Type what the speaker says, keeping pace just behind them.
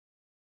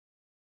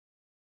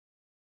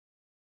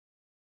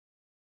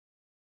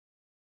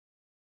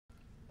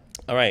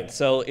All right,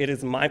 so it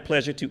is my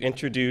pleasure to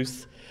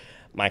introduce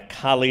my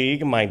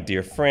colleague, my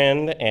dear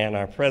friend, and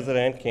our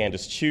president,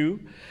 Kandice Chuh.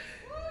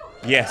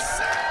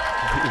 Yes.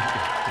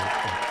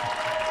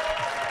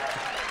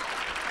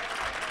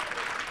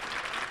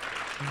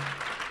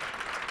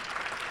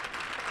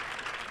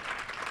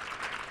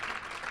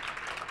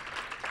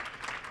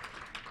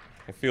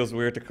 It feels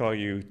weird to call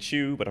you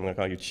Chuh, but I'm going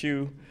to call you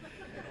Chuh.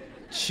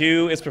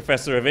 Chuh is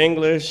professor of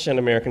English and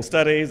American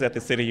Studies at the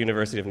City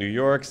University of New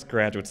York's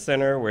Graduate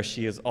Center, where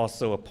she is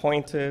also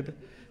appointed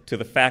to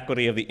the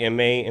faculty of the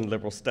MA in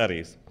Liberal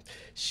Studies.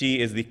 She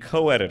is the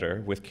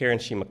co-editor with Karen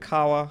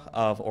Shimakawa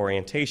of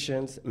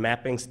Orientations,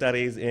 Mapping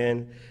Studies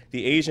in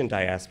the Asian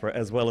Diaspora,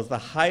 as well as the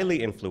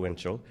highly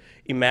influential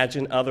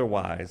Imagine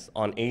Otherwise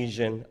on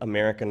Asian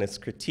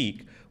Americanist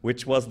Critique,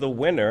 which was the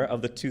winner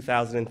of the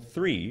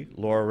 2003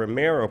 Laura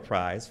Romero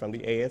Prize from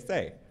the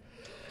ASA.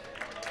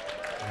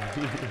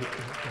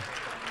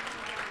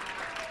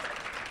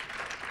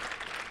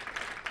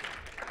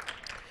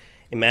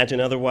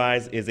 Imagine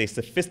Otherwise is a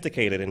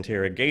sophisticated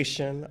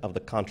interrogation of the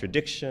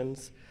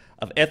contradictions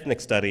of ethnic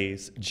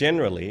studies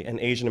generally and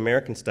Asian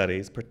American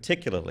studies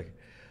particularly.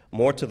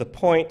 More to the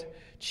point,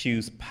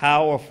 Chuh's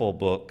powerful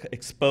book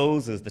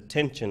exposes the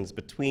tensions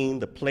between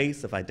the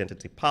place of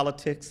identity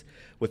politics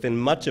within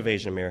much of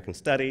Asian American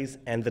studies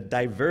and the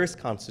diverse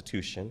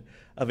constitution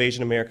of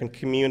Asian American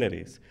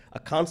communities, a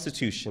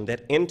constitution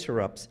that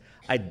interrupts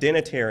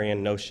identitarian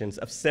notions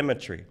of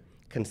symmetry,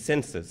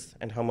 consensus,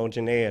 and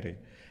homogeneity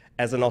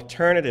as an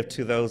alternative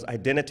to those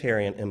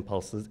identitarian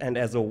impulses and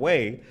as a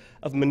way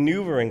of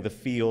maneuvering the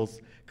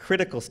field's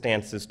critical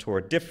stances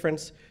toward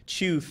difference.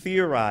 Chuh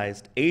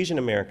theorized Asian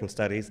American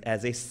studies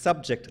as a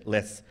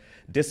subjectless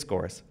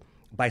discourse.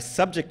 By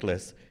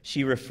subjectless,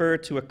 she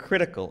referred to a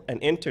critical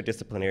and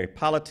interdisciplinary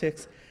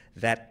politics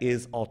that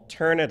is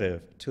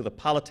alternative to the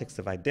politics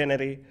of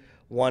identity,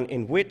 one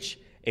in which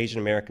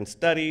Asian American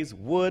studies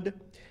would,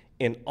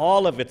 in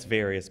all of its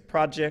various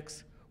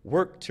projects,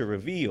 work to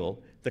reveal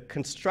the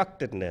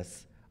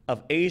constructedness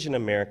of Asian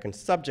American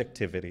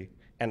subjectivity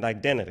and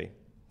identity.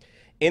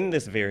 In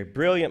this very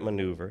brilliant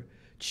maneuver,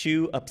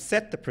 Chuh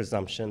upset the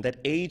presumption that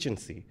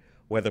agency,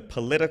 whether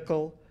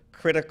political,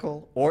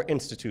 critical, or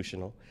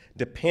institutional,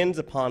 depends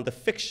upon the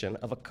fiction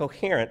of a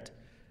coherent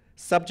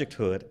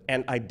subjecthood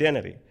and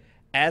identity,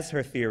 as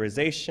her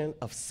theorization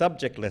of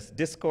subjectless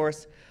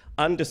discourse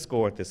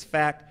underscored this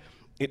fact.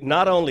 It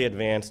not only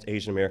advanced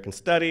Asian American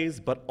studies,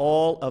 but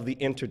all of the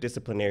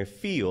interdisciplinary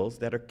fields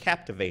that are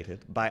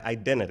captivated by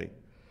identity.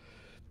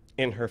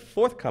 In her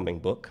forthcoming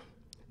book,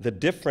 The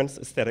Difference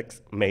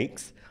Aesthetics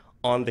Makes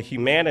on the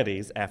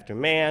Humanities After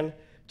Man,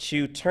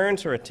 Chuh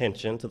turns her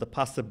attention to the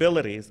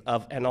possibilities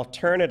of an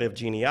alternative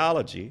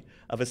genealogy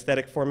of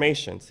aesthetic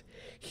formations.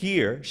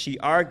 Here, she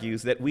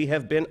argues that we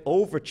have been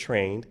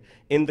overtrained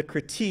in the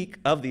critique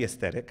of the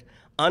aesthetic,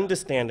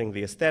 understanding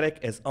the aesthetic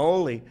as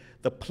only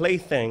the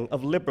plaything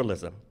of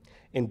liberalism.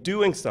 In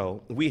doing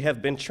so, we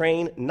have been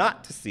trained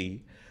not to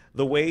see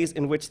the ways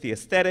in which the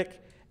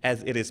aesthetic,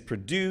 as it is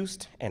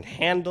produced and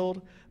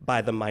handled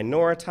by the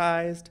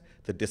minoritized,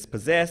 the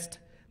dispossessed,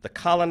 the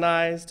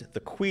colonized, the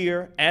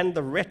queer, and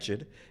the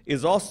wretched,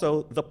 is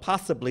also the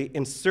possibly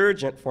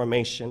insurgent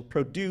formation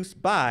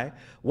produced by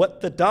what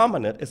the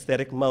dominant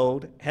aesthetic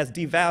mode has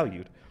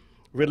devalued.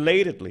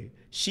 Relatedly,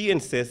 she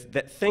insists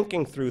that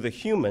thinking through the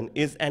human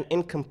is an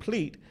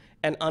incomplete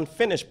and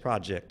unfinished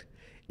project.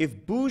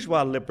 If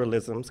bourgeois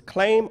liberalism's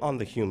claim on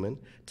the human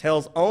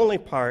tells only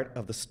part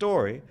of the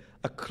story,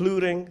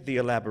 occluding the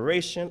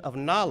elaboration of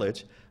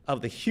knowledge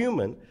of the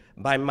human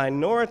by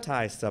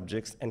minoritized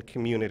subjects and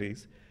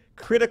communities,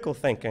 critical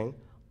thinking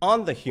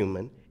on the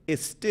human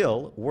is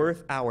still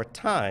worth our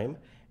time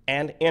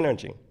and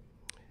energy.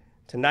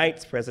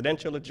 Tonight's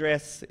presidential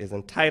address is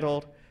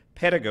entitled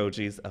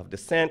Pedagogies of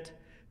Dissent.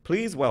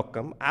 Please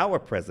welcome our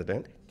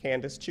president,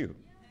 Kandice Chuh.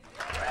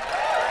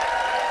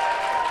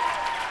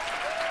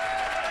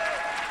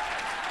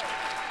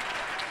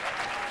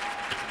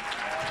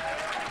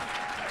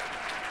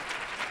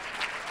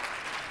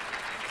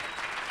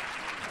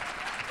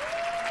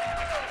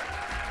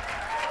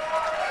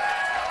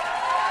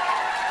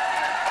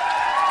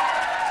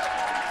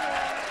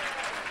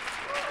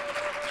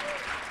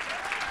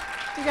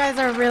 You guys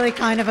are really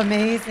kind of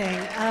amazing.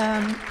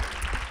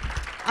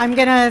 I'm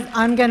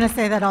gonna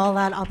say that all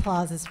that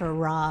applause is for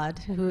Rod,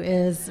 who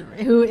is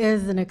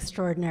an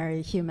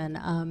extraordinary human,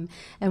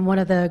 and one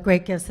of the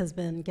great gifts has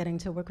been getting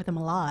to work with him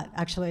a lot.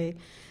 Actually,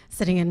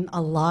 sitting in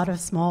a lot of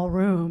small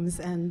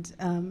rooms and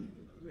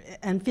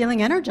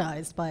feeling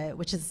energized by it,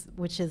 which is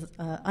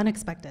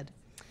unexpected.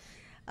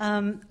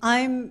 Thank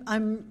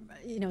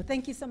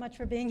you so much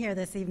for being here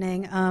this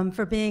evening,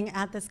 for being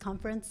at this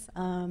conference.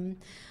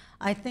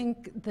 I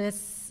think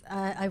this,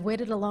 I've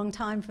waited a long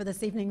time for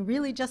this evening,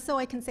 really just so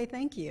I can say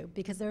thank you,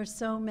 because there are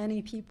so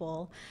many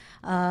people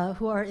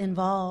who are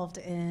involved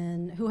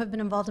in, who have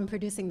been involved in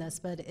producing this,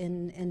 but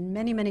in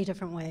many, many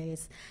different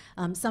ways,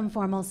 some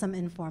formal, some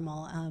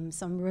informal.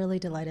 So I'm really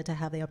delighted to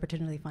have the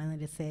opportunity finally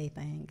to say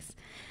thanks.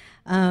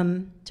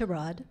 To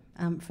Rod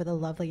for the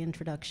lovely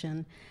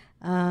introduction.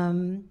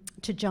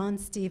 To John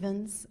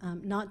Stevens,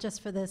 not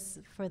just for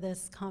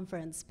this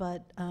conference,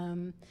 but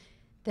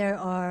there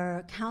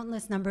are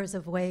countless numbers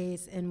of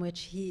ways in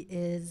which he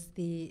is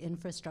the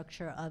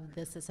infrastructure of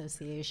this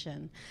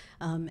association.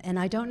 And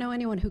I don't know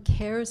anyone who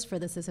cares for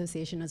this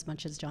association as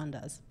much as John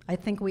does. I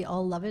think we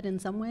all love it in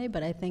some way,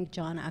 but I think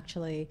John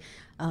actually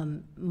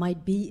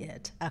might be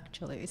it,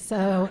 actually.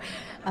 So,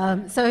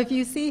 so if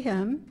you see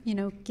him, you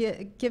know,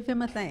 give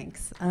him a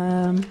thanks.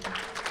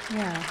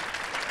 Yeah.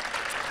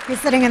 He's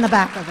sitting in the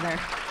back over there.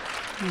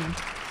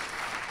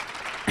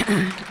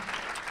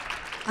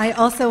 I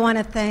also want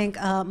to thank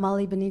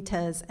Molly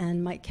Benitez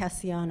and Mike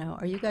Cassiano.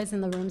 Are you guys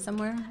in the room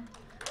somewhere?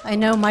 I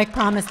know Mike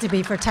promised to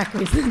be for tech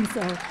reasons,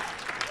 so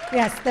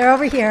yes, they're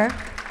over here.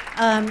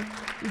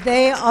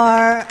 They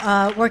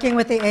are working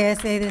with the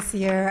ASA this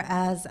year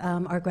as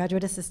our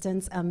graduate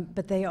assistants,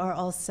 but they are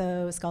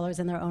also scholars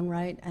in their own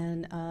right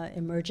and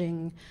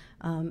emerging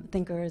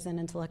thinkers and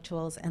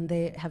intellectuals, and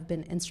they have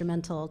been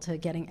instrumental to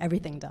getting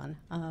everything done.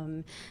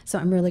 So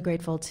I'm really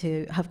grateful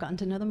to have gotten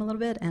to know them a little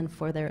bit and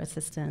for their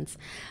assistance.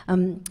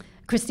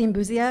 Christine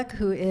Buziak,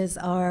 who is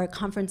our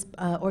conference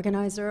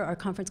organizer, our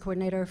conference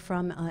coordinator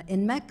from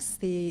INMEX,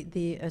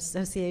 the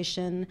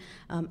association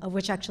of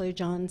which actually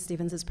John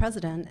Stevens is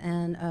president,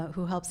 and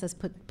who helps us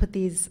put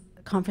these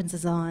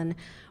conferences on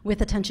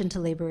with attention to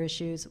labor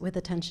issues, with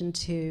attention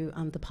to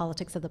the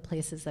politics of the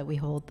places that we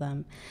hold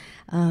them.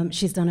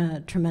 She's done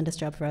a tremendous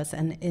job for us,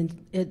 and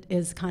it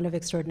is kind of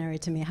extraordinary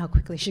to me how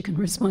quickly she can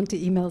respond to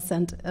emails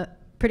sent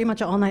pretty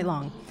much all night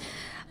long.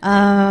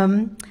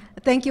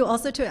 Thank you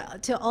also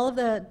to all of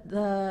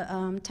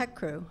the tech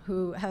crew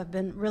who have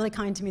been really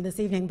kind to me this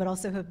evening, but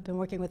also have been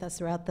working with us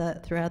throughout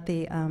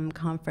the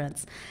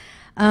conference.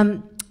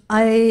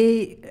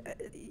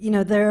 You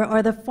know, there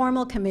are the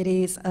formal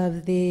committees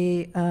of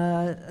the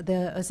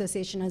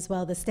association as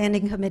well, the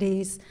standing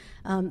committees,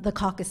 the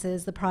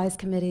caucuses, the prize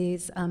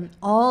committees,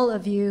 all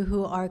of you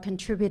who are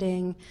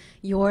contributing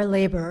your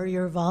labor,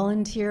 your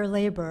volunteer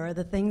labor,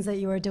 the things that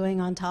you are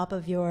doing on top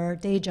of your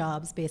day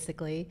jobs,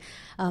 basically.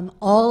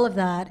 All of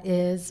that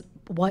is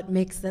what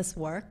makes this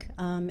work,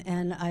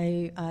 and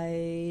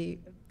I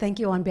thank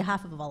you on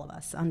behalf of all of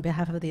us, on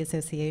behalf of the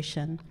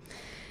association.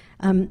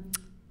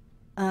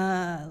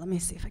 Let me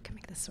see if I can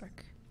make this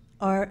work.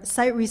 Our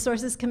Site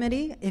Resources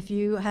Committee, if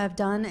you have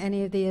done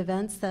any of the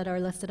events that are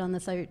listed on the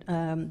site,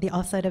 the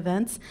off-site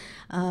events,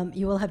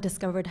 you will have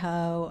discovered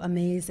how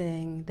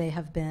amazing they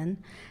have been.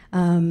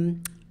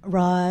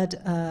 Rod,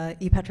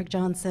 E. Patrick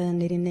Johnson,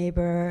 Nadine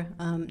Neighbor,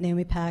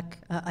 Naomi Peck,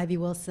 Ivy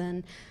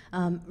Wilson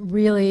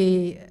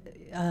really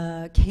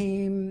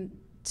came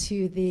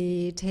to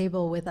the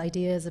table with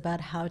ideas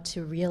about how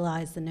to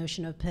realize the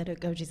notion of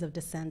pedagogies of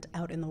dissent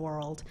out in the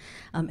world,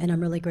 and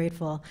I'm really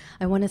grateful.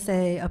 I want to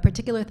say a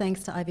particular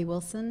thanks to Ivy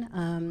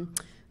Wilson,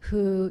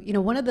 who, you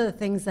know, one of the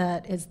things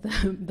that is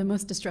the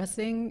most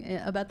distressing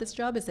about this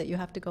job is that you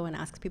have to go and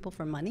ask people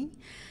for money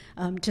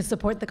to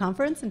support the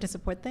conference and to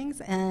support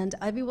things, and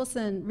Ivy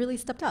Wilson really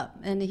stepped up,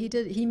 and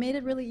he made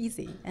it really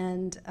easy,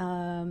 and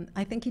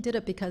I think he did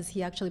it because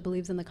he actually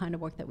believes in the kind of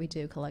work that we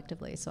do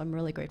collectively, so I'm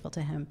really grateful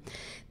to him.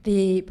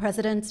 The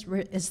president's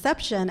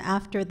reception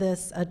after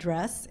this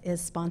address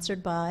is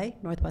sponsored by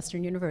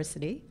Northwestern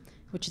University,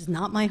 which is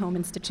not my home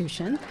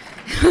institution.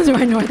 It's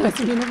by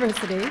Northwestern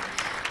University.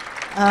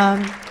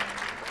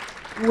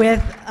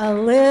 With a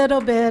little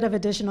bit of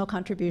additional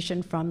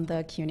contribution from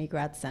the CUNY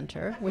Grad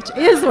Center, which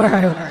is where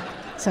I work.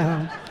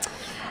 So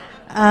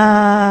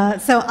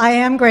I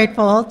am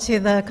grateful to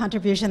the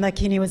contribution that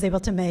CUNY was able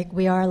to make.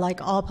 We are,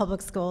 like all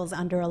public schools,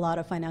 under a lot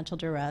of financial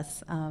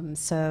duress.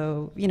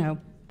 So, you know,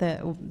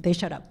 they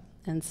showed up,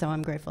 and so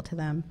I'm grateful to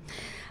them.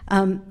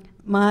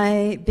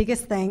 My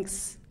biggest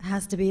thanks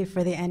has to be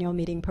for the annual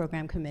meeting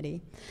program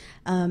committee.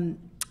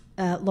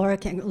 Laura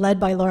King, led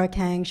by Laura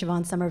Kang,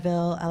 Siobhan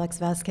Somerville, Alex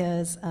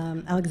Vasquez,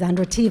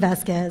 Alexandra T.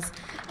 Vasquez,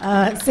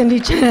 Cindy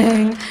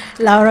Chang,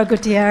 Laura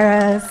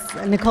Gutierrez,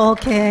 Nicole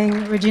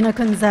King, Regina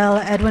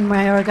Kunzel, Edwin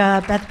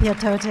Mayorga, Beth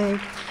Piatote,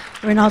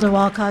 Ronaldo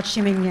Walcott,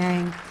 Ximing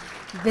Yang.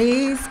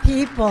 These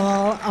people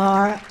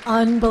are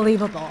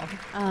unbelievable.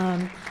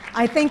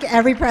 I think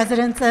every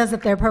president says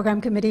that their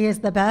program committee is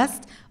the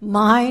best.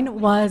 Mine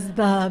was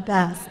the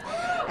best.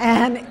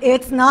 And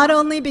it's not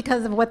only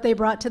because of what they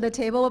brought to the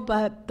table,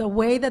 but the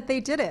way that they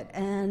did it,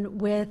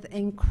 and with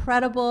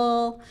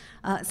incredible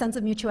sense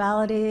of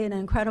mutuality and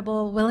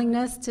incredible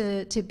willingness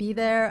to be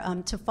there,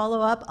 to follow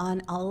up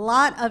on a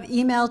lot of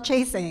email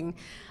chasing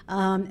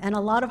and a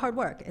lot of hard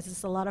work. It's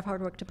just a lot of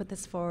hard work to put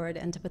this forward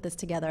and to put this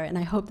together, and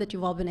I hope that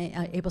you've all been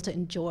able to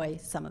enjoy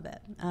some of it.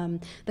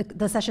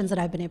 The sessions that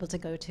I've been able to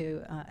go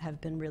to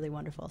have been really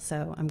wonderful,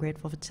 so I'm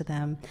grateful to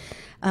them.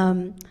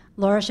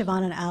 Laura,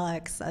 Siobhan, and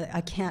Alex,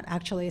 I can't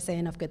actually say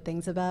enough good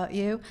things about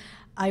you.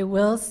 I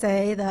will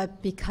say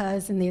that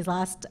because in these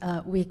last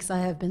weeks I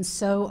have been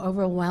so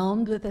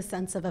overwhelmed with a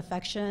sense of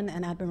affection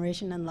and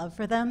admiration and love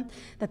for them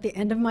that the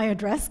end of my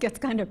address gets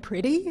kind of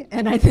pretty,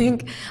 and I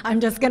think I'm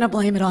just going to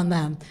blame it on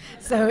them.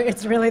 So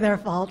it's really their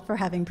fault for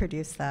having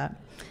produced that.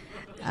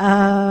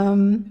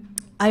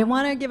 I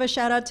want to give a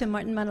shout out to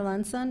Martin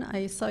Manalanson.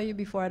 I saw you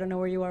before, I don't know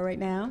where you are right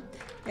now.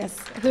 Yes,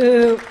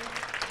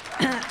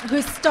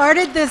 who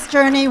started this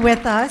journey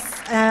with us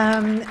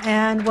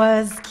and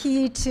was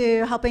key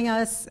to helping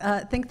us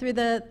think through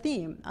the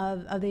theme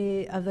of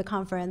the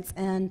conference,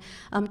 and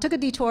took a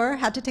detour,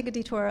 had to take a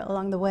detour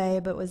along the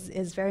way, but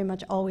is very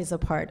much always a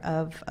part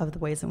of the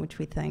ways in which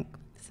we think.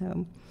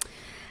 So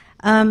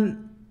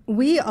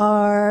we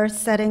are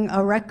setting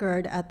a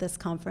record at this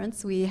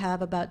conference. We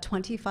have about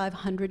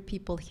 2,500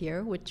 people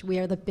here, which we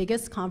are the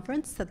biggest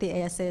conference that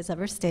the ASA has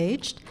ever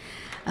staged.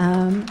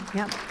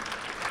 Yep.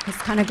 It's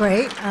kind of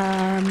great.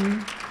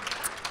 And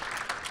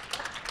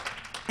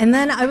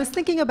then I was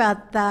thinking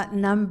about that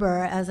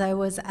number as I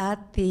was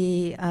at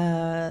the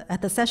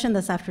session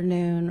this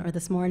afternoon or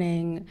this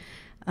morning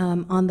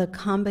on the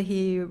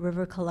Combahee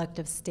River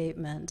Collective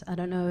statement. I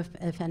don't know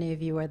if any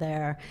of you were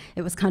there.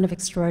 It was kind of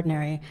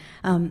extraordinary.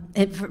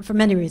 For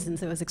many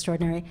reasons, it was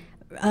extraordinary.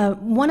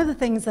 One of the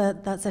things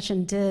that that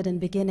session did in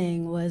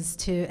beginning was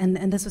to,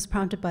 and this was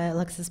prompted by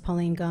Alexis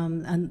Pauline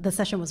Gum, and the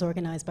session was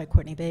organized by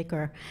Courtney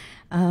Baker,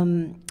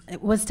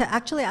 it was to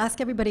actually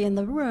ask everybody in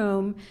the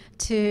room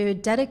to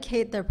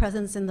dedicate their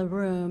presence in the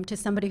room to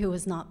somebody who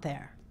was not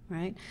there,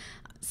 right?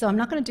 So I'm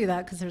not going to do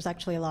that because there's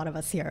actually a lot of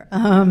us here.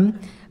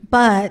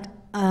 But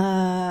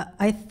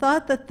I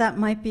thought that that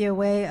might be a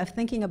way of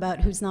thinking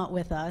about who's not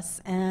with us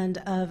and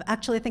of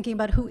actually thinking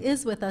about who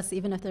is with us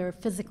even if they're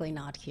physically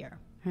not here.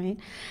 Right?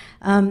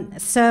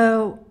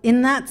 So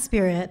in that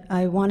spirit,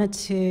 I wanted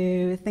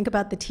to think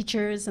about the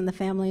teachers and the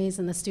families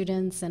and the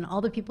students and all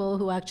the people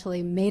who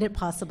actually made it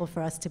possible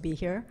for us to be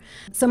here.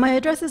 So my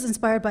address is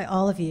inspired by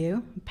all of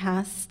you,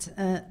 past,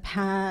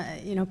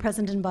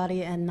 present in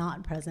body and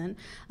not present,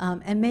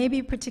 and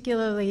maybe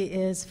particularly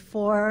is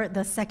for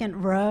the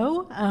second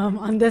row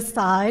on this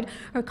side,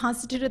 are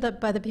constituted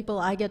by the people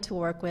I get to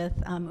work with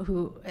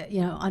who,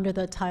 under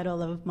the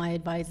title of my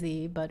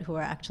advisee, but who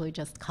are actually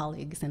just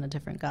colleagues in a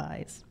different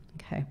guise.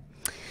 Okay,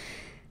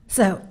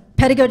 so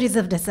Pedagogies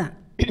of Dissent,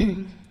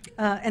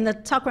 and the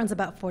talk runs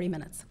about 40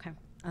 minutes, okay.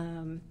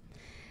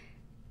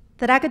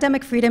 That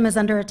academic freedom is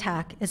under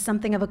attack is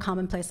something of a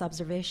commonplace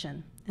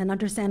observation, and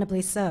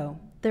understandably so.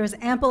 There is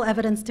ample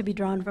evidence to be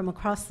drawn from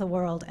across the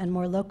world and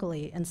more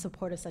locally in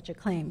support of such a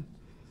claim.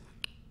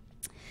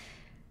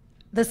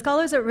 The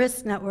Scholars at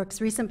Risk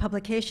Network's recent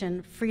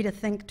publication, Free to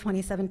Think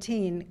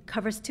 2017,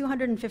 covers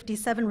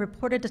 257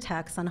 reported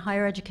attacks on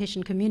higher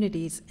education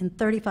communities in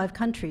 35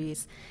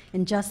 countries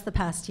in just the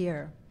past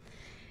year.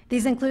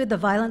 These include the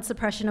violent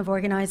suppression of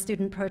organized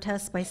student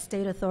protests by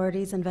state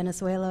authorities in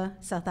Venezuela,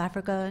 South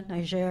Africa,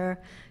 Niger,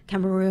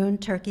 Cameroon,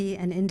 Turkey,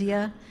 and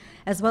India,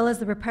 as well as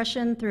the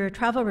repression through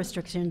travel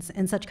restrictions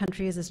in such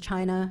countries as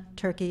China,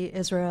 Turkey,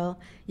 Israel,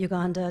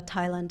 Uganda,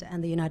 Thailand,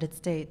 and the United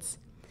States.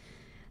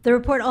 The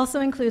report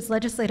also includes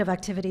legislative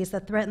activities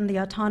that threaten the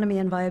autonomy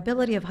and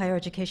viability of higher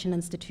education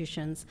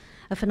institutions,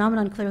 a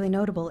phenomenon clearly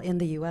notable in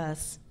the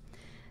US.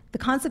 The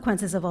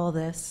consequences of all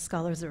this,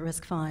 Scholars at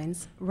Risk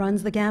finds,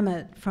 runs the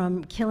gamut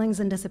from killings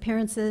and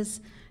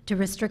disappearances to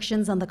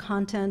restrictions on the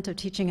content of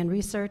teaching and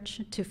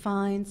research to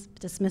fines,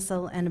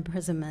 dismissal, and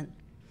imprisonment.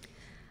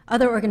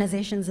 Other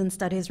organizations and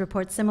studies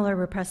report similar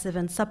repressive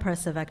and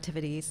suppressive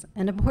activities,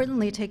 and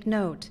importantly take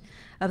note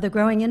of the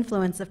growing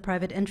influence of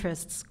private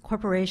interests,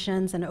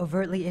 corporations, and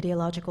overtly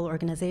ideological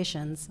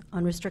organizations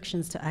on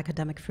restrictions to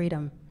academic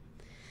freedom.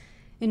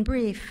 In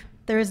brief,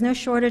 there is no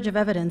shortage of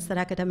evidence that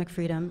academic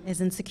freedom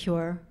is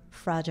insecure,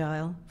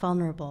 fragile,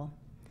 vulnerable.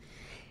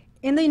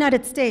 In the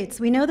United States,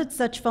 we know that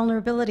such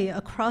vulnerability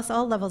across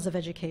all levels of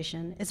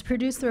education is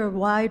produced through a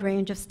wide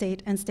range of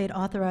state and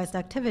state-authorized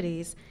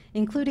activities,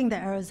 including the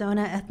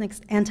Arizona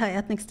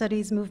anti-ethnic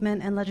studies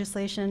movement and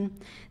legislation,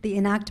 the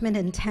enactment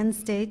in 10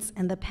 states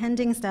and the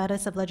pending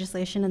status of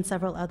legislation in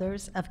several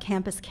others of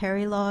campus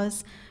carry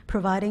laws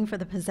providing for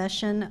the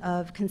possession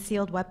of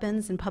concealed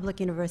weapons in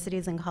public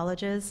universities and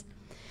colleges,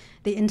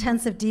 the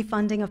intensive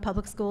defunding of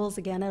public schools,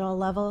 again at all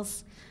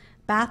levels,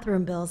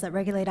 bathroom bills that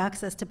regulate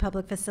access to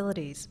public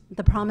facilities,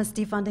 the promised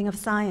defunding of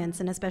science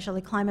and especially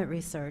climate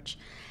research,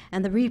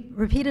 and the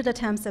repeated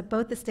attempts at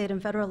both the state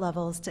and federal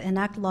levels to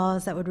enact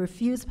laws that would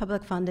refuse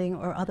public funding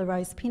or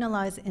otherwise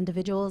penalize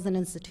individuals and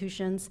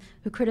institutions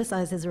who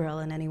criticize Israel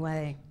in any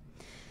way.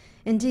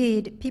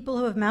 Indeed, people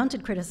who have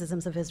mounted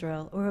criticisms of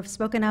Israel or have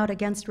spoken out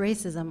against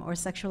racism or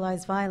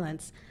sexualized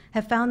violence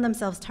have found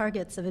themselves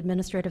targets of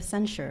administrative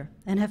censure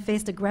and have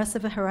faced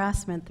aggressive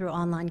harassment through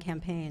online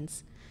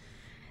campaigns.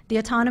 The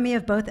autonomy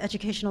of both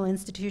educational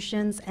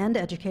institutions and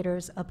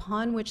educators,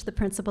 upon which the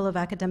principle of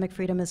academic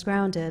freedom is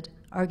grounded,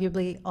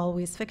 arguably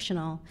always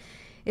fictional,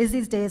 is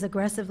these days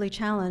aggressively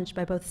challenged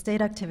by both state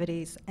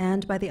activities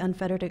and by the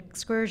unfettered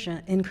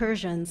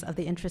incursions of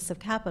the interests of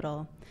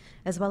capital,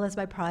 as well as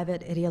by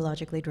private,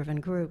 ideologically driven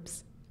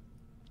groups.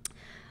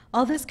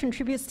 All this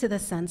contributes to the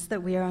sense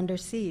that we are under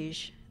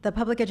siege, that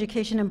public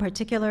education in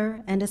particular,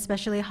 and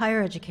especially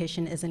higher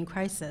education, is in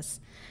crisis,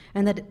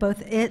 and that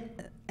both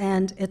it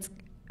and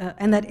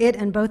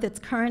both its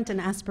current and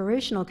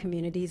aspirational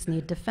communities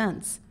need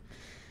defense.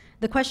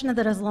 The question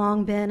that has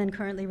long been and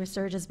currently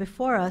resurges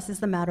before us is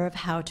the matter of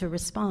how to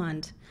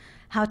respond,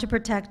 how to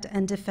protect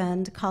and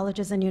defend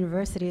colleges and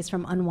universities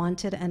from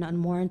unwanted and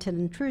unwarranted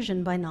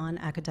intrusion by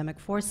non-academic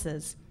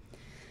forces.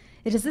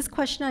 It is this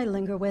question I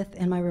linger with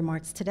in my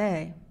remarks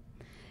today.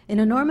 An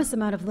enormous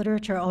amount of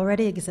literature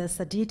already exists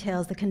that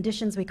details the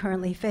conditions we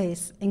currently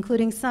face,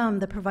 including some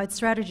that provide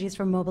strategies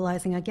for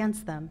mobilizing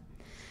against them.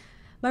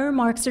 My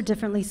remarks are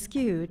differently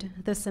skewed,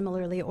 though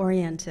similarly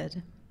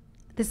oriented.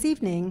 This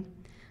evening,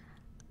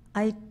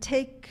 I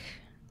take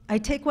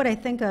what I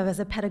think of as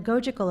a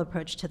pedagogical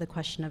approach to the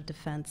question of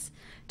defense,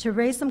 to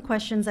raise some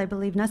questions I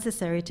believe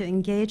necessary to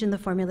engage in the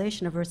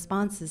formulation of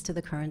responses to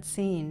the current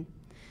scene.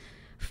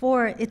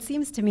 For it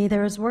seems to me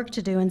there is work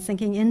to do in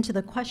sinking into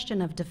the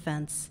question of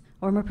defense,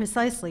 or more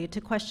precisely,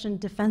 to question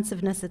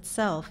defensiveness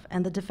itself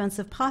and the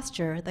defensive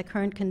posture that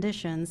current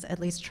conditions at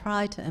least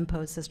try to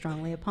impose so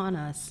strongly upon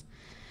us.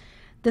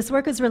 This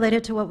work is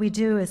related to what we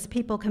do as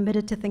people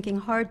committed to thinking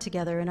hard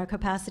together in our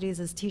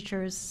capacities as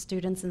teachers,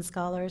 students, and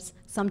scholars,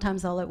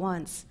 sometimes all at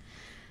once.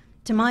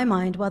 To my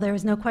mind, while there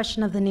is no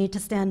question of the need to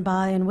stand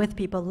by and with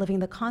people living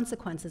the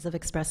consequences of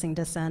expressing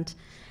dissent,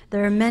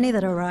 there are many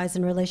that arise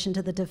in relation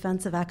to the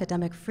defense of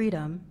academic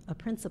freedom, a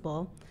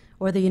principle,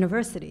 or the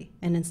university,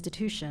 an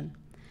institution.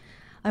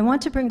 I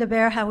want to bring to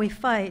bear how we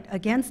fight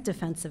against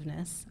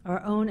defensiveness,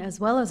 our own as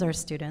well as our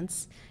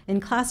students, in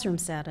classroom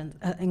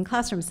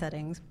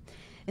settings,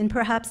 in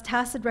perhaps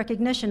tacit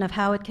recognition of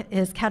how it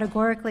is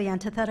categorically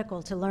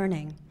antithetical to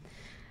learning,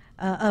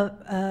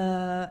 of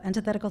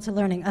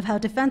how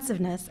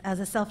defensiveness as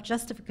a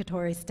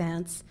self-justificatory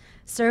stance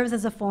serves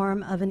as a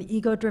form of an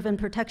ego-driven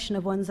protection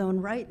of one's own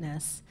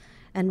rightness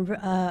and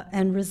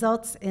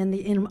results in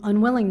the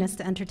unwillingness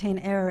to entertain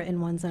error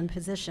in one's own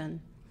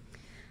position.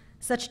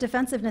 Such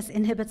defensiveness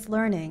inhibits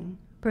learning,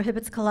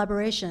 prohibits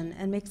collaboration,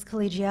 and makes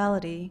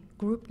collegiality,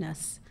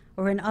 groupness,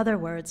 or in other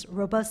words,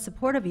 robust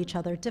support of each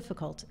other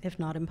difficult, if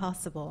not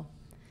impossible.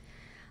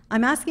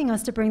 I'm asking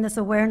us to bring this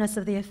awareness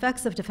of the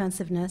effects of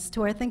defensiveness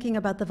to our thinking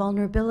about the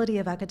vulnerability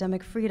of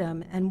academic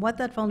freedom and what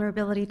that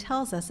vulnerability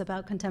tells us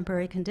about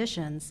contemporary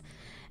conditions,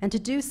 and to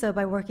do so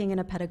by working in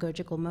a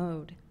pedagogical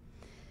mode.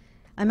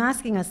 I'm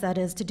asking us, that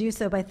is, to do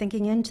so by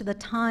thinking into the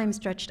time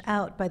stretched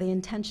out by the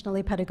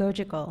intentionally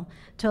pedagogical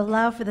to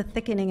allow for the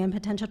thickening and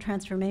potential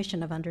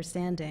transformation of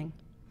understanding.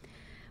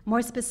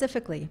 More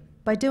specifically,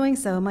 by doing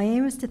so, my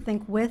aim is to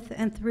think with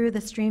and through the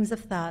streams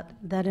of thought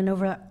that in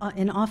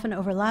often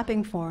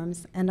overlapping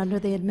forms and under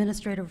the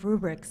administrative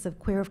rubrics of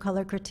queer of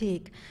color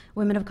critique,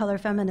 women of color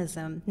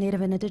feminism,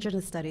 Native and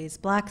Indigenous studies,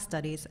 Black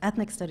studies,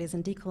 ethnic studies,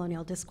 and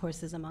decolonial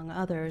discourses, among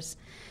others,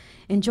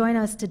 enjoin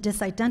us to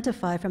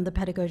disidentify from the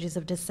pedagogies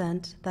of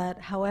dissent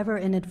that, however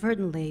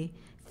inadvertently,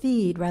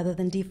 feed rather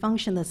than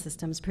defunction the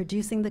systems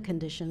producing the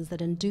conditions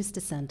that induce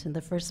dissent in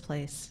the first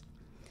place.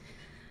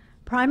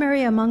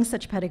 Primary among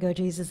such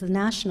pedagogies is the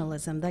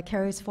nationalism that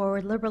carries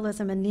forward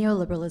liberalism and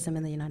neoliberalism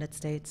in the United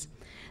States,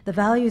 the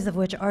values of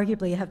which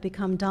arguably have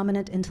become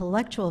dominant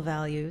intellectual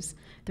values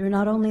through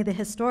not only the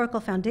historical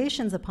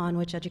foundations upon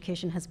which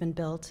education has been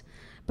built,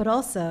 but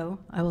also,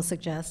 I will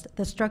suggest,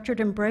 the structured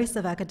embrace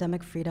of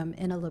academic freedom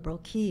in a liberal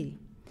key.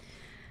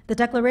 The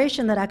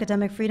declaration that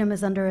academic freedom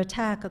is under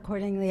attack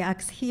accordingly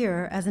acts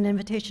here as an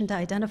invitation to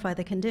identify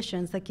the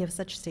conditions that give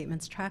such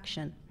statements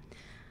traction.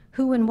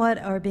 Who and what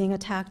are being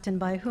attacked and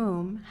by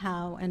whom,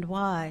 how and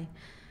why,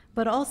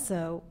 but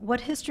also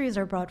what histories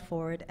are brought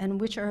forward and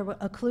which are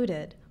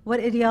occluded, what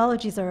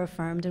ideologies are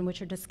affirmed and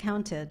which are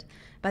discounted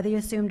by the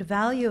assumed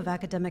value of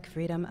academic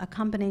freedom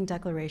accompanying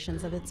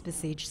declarations of its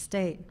besieged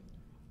state.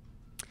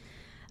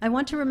 I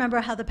want to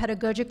remember how the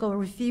pedagogical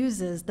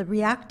refuses the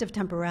reactive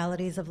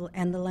temporalities of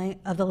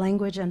the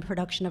language and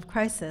production of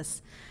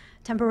crisis,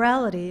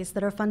 temporalities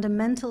that are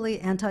fundamentally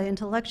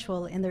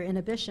anti-intellectual in their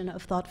inhibition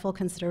of thoughtful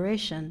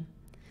consideration.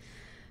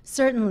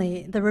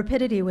 Certainly, the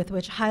rapidity with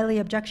which highly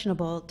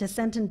objectionable,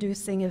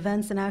 dissent-inducing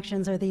events and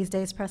actions are these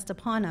days pressed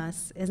upon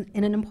us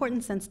in an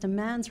important sense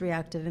demands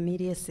reactive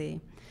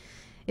immediacy.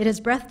 It is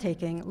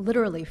breathtaking,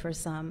 literally for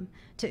some,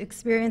 to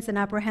experience and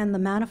apprehend the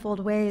manifold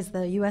ways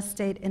the U.S.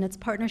 state, in its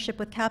partnership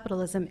with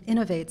capitalism,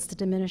 innovates to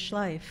diminish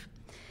life.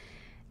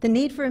 The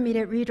need for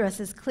immediate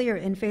redress is clear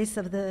in the face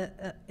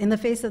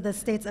of the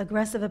state's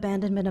aggressive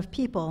abandonment of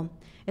people,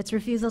 its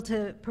refusal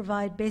to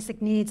provide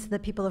basic needs to the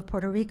people of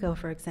Puerto Rico,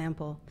 for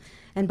example,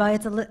 and by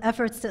its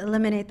efforts to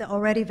eliminate the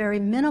already very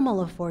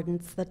minimal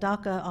affordance that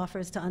DACA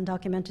offers to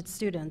undocumented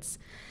students,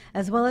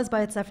 as well as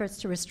by its efforts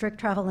to restrict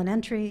travel and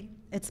entry,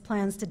 its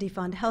plans to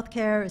defund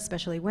healthcare,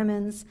 especially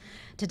women's,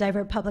 to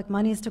divert public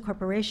monies to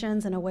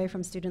corporations and away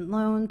from student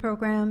loan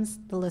programs,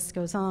 the list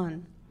goes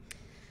on.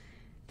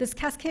 This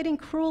cascading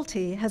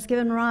cruelty has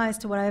given rise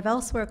to what I have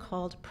elsewhere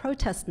called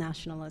protest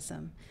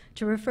nationalism,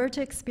 to refer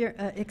to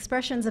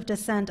expressions of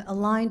dissent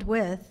aligned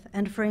with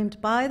and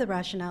framed by the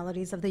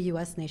rationalities of the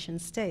US nation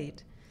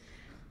state.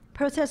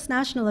 Protest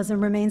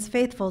nationalism remains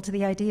faithful to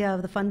the idea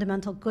of the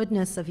fundamental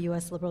goodness of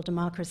US liberal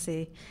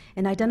democracy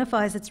and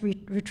identifies its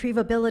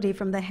retrievability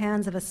from the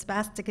hands of a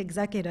spastic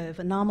executive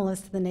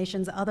anomalous to the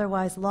nation's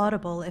otherwise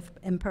laudable, if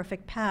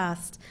imperfect,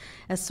 past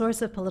as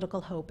source of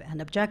political hope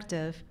and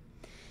objective.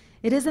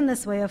 It is in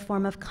this way a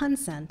form of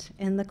consent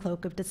in the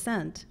cloak of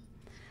dissent.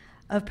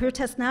 Of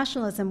protest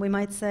nationalism, we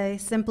might say,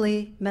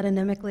 simply,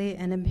 metonymically,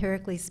 and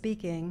empirically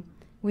speaking,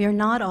 we are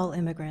not all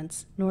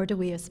immigrants, nor do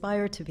we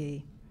aspire to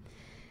be.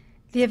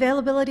 The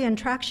availability and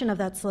traction of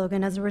that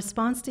slogan as a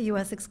response to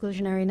US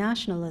exclusionary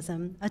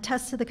nationalism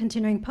attests to the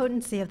continuing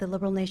potency of the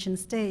liberal nation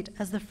state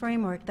as the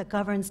framework that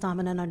governs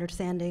dominant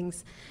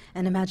understandings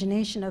and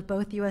imagination of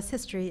both US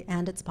history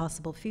and its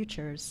possible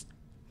futures.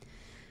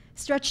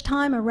 Stretch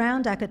time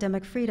around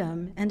academic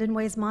freedom, and in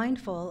ways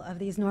mindful of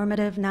these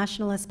normative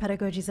nationalist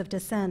pedagogies of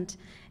dissent,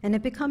 and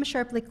it becomes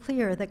sharply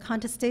clear that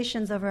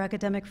contestations over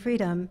academic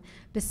freedom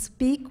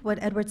bespeak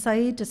what Edward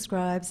Said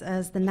describes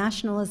as the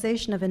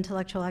nationalization of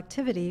intellectual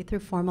activity through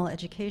formal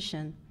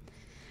education.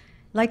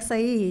 Like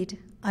Said,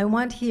 I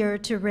want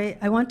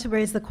to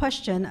raise the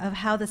question of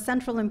how the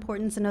central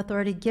importance and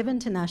authority given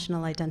to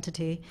national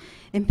identity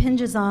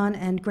impinges on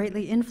and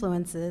greatly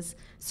influences,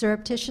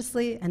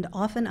 surreptitiously and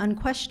often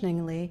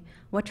unquestioningly,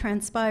 what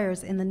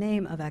transpires in the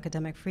name of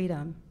academic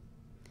freedom.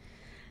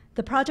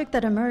 The project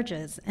that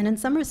emerges, and in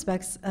some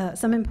respects,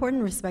 some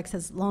important respects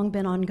has long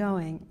been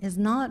ongoing, is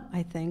not,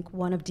 I think,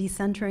 one of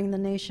decentering the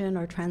nation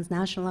or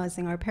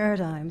transnationalizing our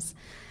paradigms,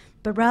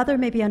 but rather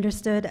may be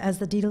understood as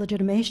the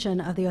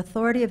delegitimation of the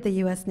authority of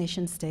the US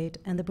nation state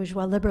and the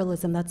bourgeois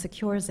liberalism that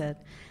secures it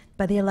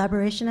by the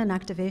elaboration and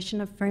activation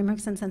of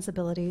frameworks and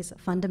sensibilities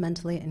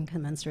fundamentally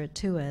incommensurate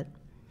to it.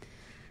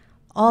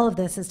 All of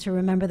this is to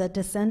remember that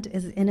dissent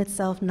is in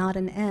itself not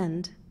an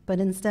end, but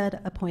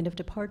instead a point of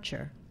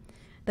departure.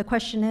 The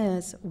question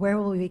is, where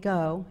will we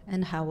go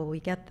and how will we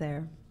get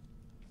there?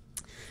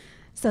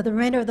 So the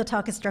remainder of the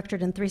talk is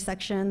structured in 3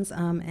 sections,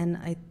 and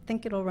I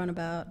think it'll run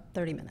about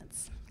 30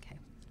 minutes.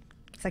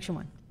 Section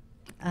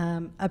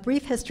 1, a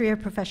brief history of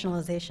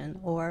professionalization,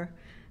 or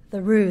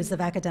the ruse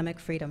of academic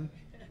freedom.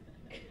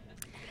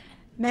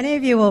 Many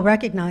of you will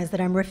recognize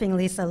that I'm riffing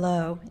Lisa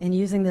Lowe in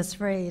using this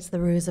phrase, the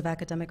ruse of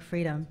academic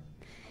freedom.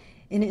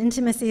 In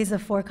Intimacies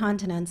of 4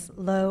 Continents,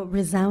 Lowe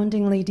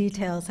resoundingly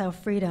details how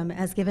freedom,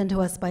 as given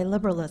to us by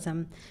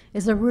liberalism,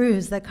 is a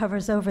ruse that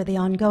covers over the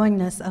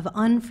ongoingness of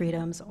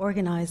unfreedoms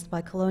organized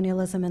by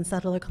colonialism and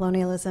settler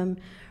colonialism,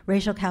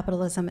 racial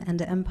capitalism,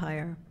 and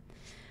empire.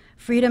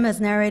 Freedom, as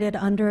narrated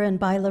under and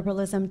by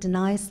liberalism,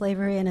 denies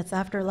slavery and its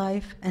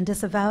afterlife and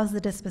disavows the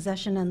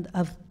dispossession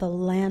of the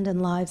land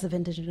and lives of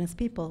indigenous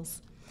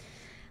peoples.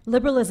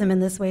 Liberalism in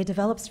this way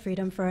develops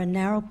freedom for a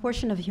narrow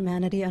portion of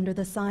humanity under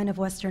the sign of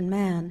Western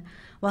man,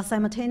 while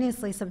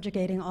simultaneously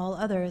subjugating all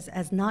others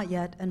as not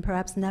yet and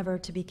perhaps never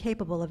to be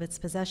capable of its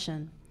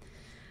possession.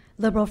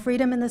 Liberal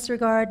freedom in this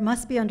regard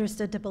must be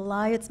understood to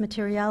belie its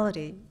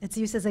materiality, its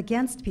uses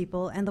against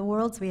people and the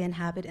worlds we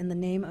inhabit in the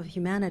name of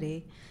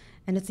humanity,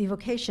 and its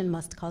evocation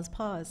must cause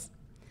pause.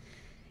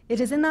 It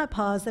is in that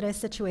pause that I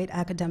situate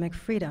academic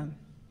freedom.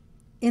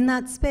 In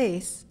that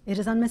space, it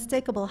is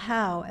unmistakable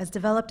how, as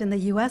developed in the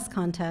US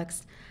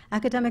context,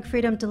 academic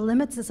freedom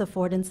delimits its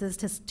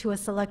affordances to a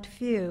select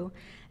few,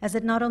 as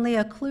it not only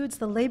occludes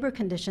the labor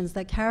conditions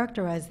that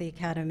characterize the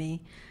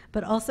academy,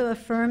 but also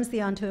affirms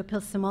the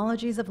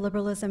onto-epistemologies of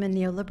liberalism and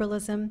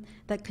neoliberalism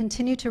that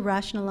continue to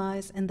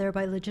rationalize and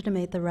thereby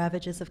legitimate the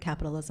ravages of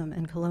capitalism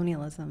and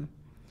colonialism.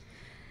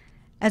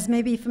 As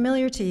may be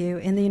familiar to you,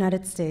 in the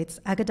United States,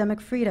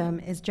 academic freedom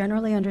is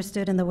generally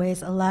understood in the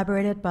ways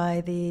elaborated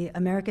by the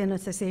American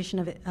Association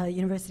of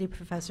University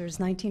Professors'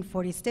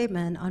 1940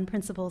 statement on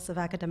principles of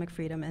academic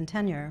freedom and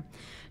tenure,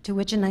 to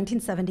which in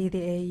 1970 the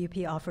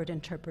AAUP offered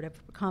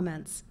interpretive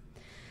comments.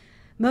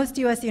 Most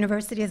US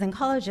universities and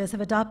colleges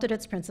have adopted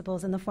its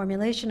principles in the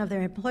formulation of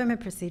their employment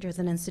procedures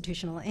and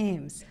institutional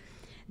aims.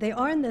 They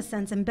are in this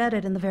sense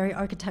embedded in the very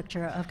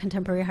architecture of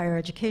contemporary higher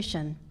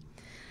education.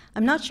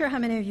 I'm not sure how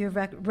many of you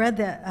have read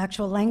the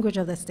actual language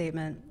of the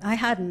statement. I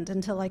hadn't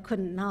until I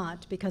couldn't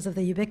not because of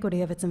the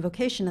ubiquity of its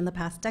invocation in the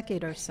past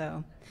decade or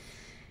so.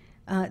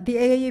 The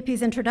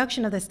AAUP's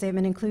introduction of the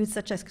statement includes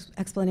such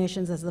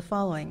explanations as the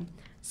following.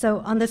 So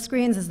on the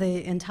screens is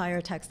the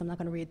entire text. I'm not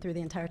going to read through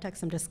the entire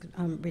text. I'm just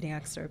reading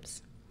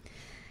excerpts.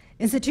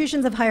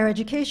 Institutions of higher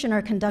education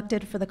are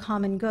conducted for the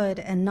common good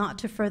and not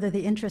to further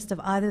the interest of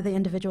either the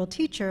individual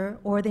teacher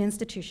or the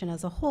institution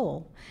as a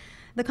whole.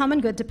 The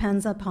common good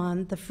depends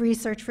upon the free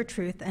search for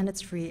truth and its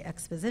free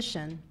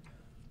exposition.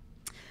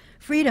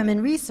 Freedom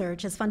in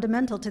research is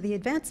fundamental to the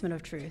advancement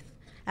of truth.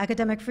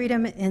 Academic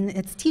freedom in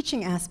its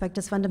teaching aspect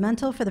is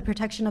fundamental for the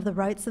protection of the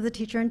rights of the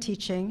teacher in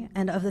teaching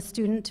and of the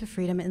student to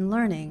freedom in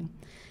learning.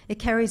 It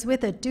carries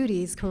with it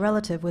duties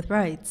correlative with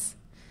rights.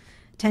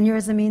 Tenure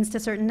is a means to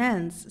certain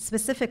ends,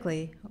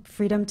 specifically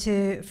freedom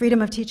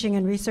of teaching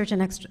and research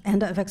and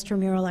of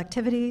extramural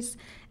activities,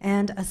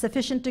 and a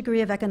sufficient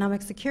degree of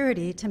economic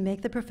security to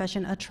make the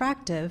profession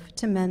attractive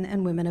to men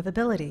and women of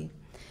ability.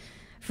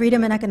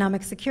 Freedom and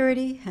economic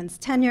security, hence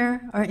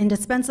tenure, are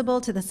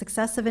indispensable to the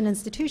success of an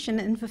institution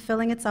in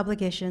fulfilling its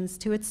obligations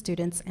to its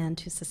students and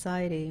to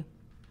society.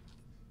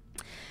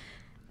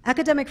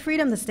 Academic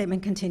freedom, the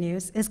statement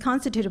continues, is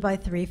constituted by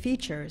three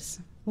features.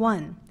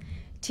 1,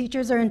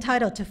 teachers are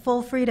entitled to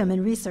full freedom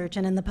in research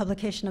and in the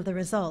publication of the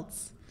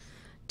results.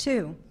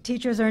 2,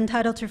 teachers are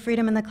entitled to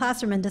freedom in the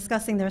classroom in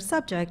discussing their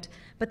subject,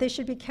 but they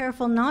should be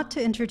careful not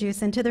to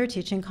introduce into their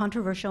teaching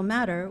controversial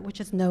matter which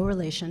has no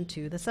relation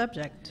to the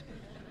subject.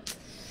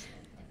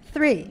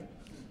 3,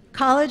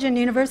 college and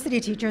university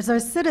teachers are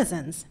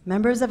citizens,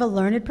 members of a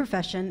learned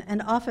profession,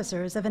 and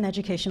officers of an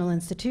educational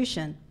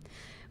institution.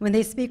 When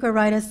they speak or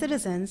write as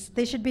citizens,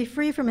 they should be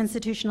free from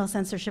institutional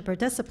censorship or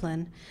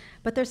discipline,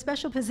 but their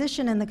special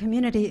position in the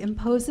community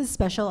imposes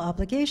special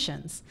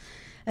obligations.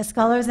 As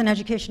scholars and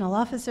educational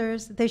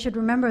officers, they should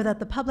remember that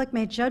the public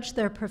may judge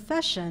their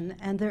profession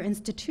and their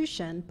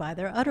institution by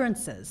their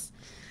utterances.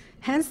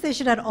 Hence, they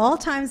should at all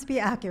times be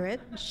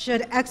accurate,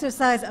 should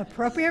exercise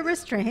appropriate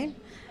restraint,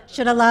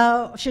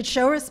 should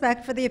show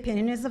respect for the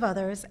opinions of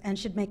others, and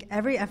should make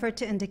every effort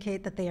to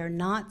indicate that they are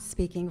not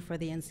speaking for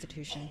the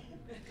institution.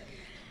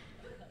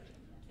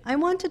 I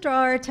want to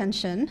draw our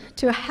attention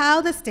to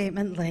how the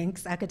statement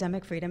links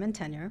academic freedom and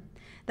tenure,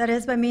 that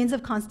is, by means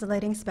of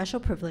constellating special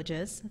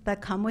privileges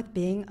that come with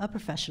being a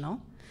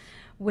professional,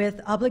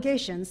 with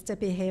obligations to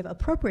behave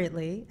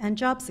appropriately and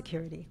job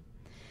security.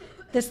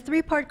 This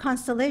three-part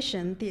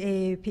constellation, the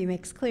AAUP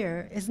makes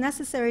clear, is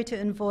necessary to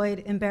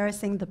avoid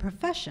embarrassing the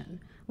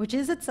profession, which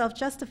is itself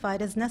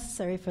justified as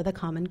necessary for the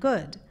common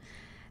good.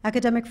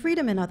 Academic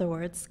freedom, in other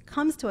words,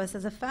 comes to us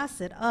as a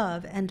facet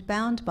of and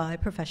bound by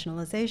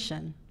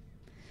professionalization.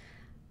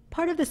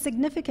 Part of the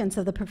significance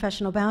of the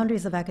professional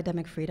boundaries of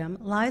academic freedom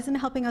lies in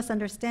helping us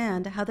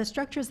understand how the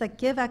structures that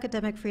give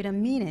academic freedom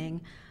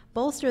meaning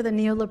bolster the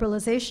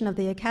neoliberalization of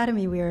the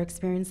academy we are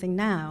experiencing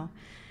now,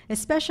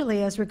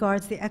 especially as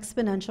regards the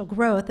exponential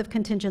growth of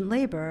contingent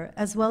labor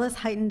as well as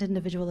heightened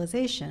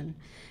individualization.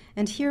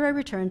 And here I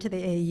return to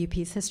the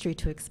AAUP's history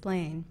to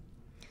explain.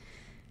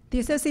 The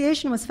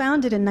association was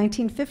founded in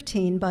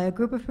 1915 by a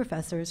group of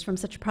professors from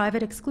such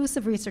private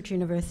exclusive research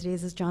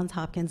universities as Johns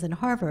Hopkins and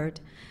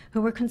Harvard,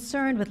 who were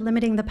concerned with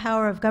limiting the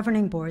power of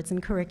governing boards in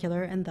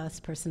curricular and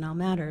thus personnel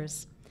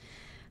matters.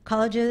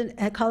 College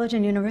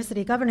and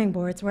university governing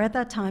boards were at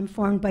that time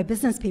formed by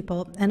business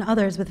people and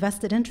others with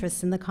vested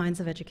interests in the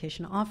kinds of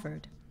education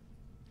offered.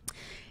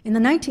 In the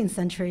 19th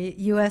century,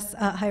 U.S.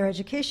 higher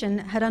education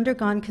had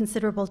undergone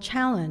considerable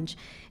challenge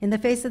in the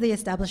face of the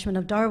establishment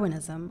of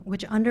Darwinism,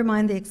 which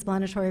undermined the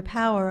explanatory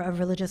power of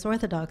religious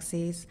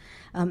orthodoxies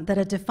that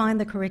had defined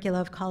the curricula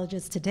of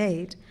colleges to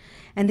date,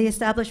 and the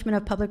establishment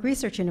of public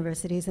research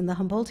universities in the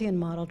Humboldtian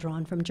model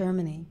drawn from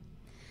Germany.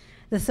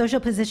 The social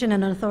position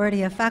and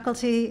authority of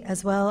faculty,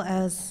 as well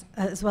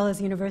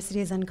as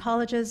universities and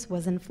colleges,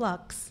 was in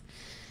flux.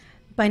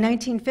 By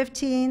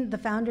 1915, the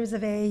founders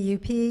of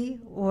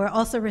AAUP were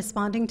also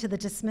responding to the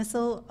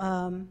dismissal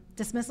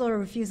or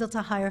refusal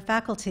to hire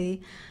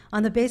faculty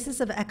on the basis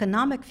of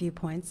economic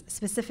viewpoints,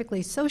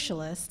 specifically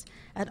socialist,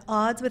 at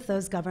odds with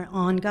those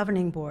on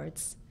governing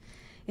boards.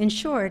 In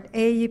short,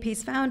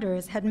 AAUP's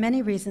founders had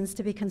many reasons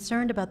to be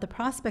concerned about the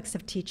prospects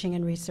of teaching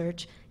and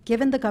research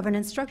given the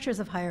governance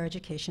structures of higher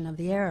education of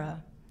the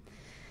era.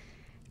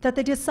 That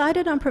they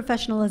decided on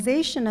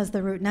professionalization as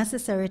the route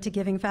necessary to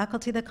giving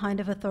faculty the kind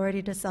of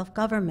authority to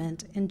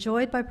self-government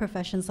enjoyed by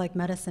professions like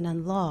medicine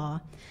and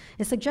law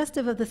is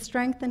suggestive of the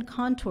strength and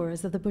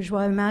contours of the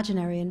bourgeois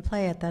imaginary in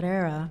play at that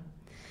era.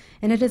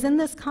 And it is in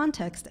this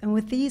context and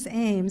with these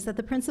aims that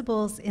the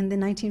principles in the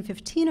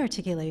 1915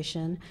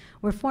 articulation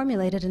were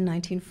formulated in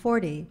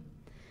 1940.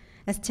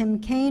 As Tim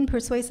Kaine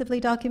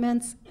persuasively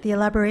documents, the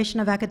elaboration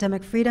of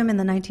academic freedom in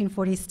the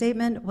 1940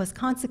 statement was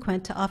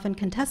consequent to often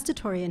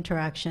contestatory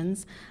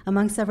interactions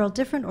among several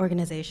different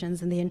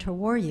organizations in the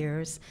interwar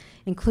years,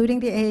 including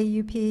the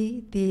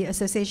AAUP, the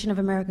Association of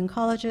American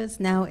Colleges,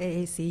 now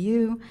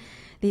AACU,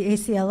 the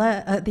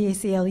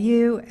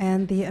ACLU,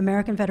 and the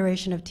American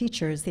Federation of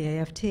Teachers, the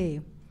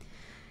AFT.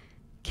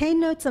 Kaine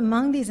notes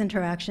among these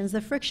interactions the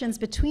frictions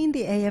between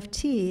the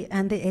AFT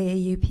and the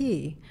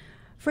AAUP,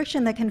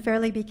 friction that can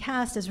fairly be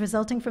cast as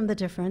resulting from the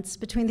difference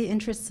between the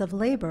interests of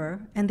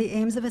labor and the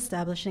aims of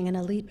establishing an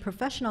elite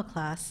professional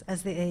class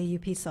as the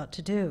AAUP sought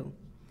to do.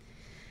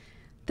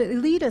 The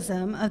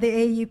elitism of the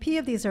AAUP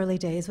of these early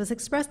days was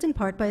expressed in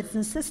part by its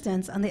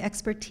insistence on the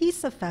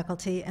expertise of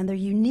faculty and their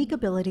unique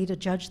ability to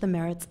judge the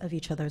merits of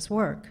each other's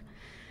work.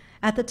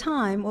 At the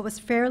time, what was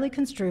fairly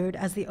construed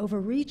as the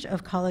overreach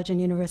of college and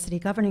university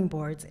governing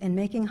boards in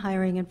making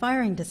hiring and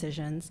firing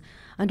decisions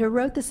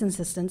underwrote this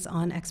insistence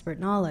on expert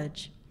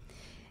knowledge.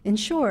 In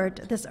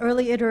short, this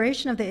early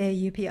iteration of the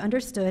AAUP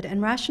understood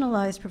and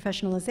rationalized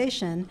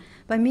professionalization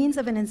by means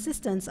of an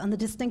insistence on the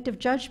distinctive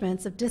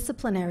judgments of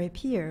disciplinary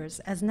peers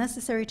as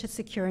necessary to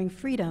securing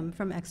freedom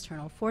from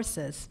external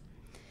forces.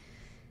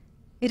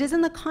 It is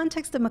in the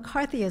context of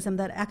McCarthyism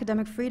that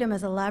academic freedom,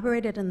 as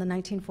elaborated in the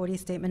 1940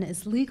 statement,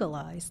 is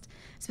legalized,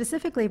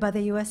 specifically by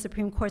the US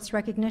Supreme Court's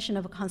recognition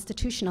of a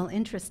constitutional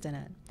interest in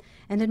it,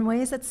 and in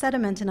ways that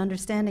sediment an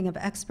understanding of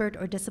expert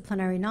or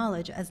disciplinary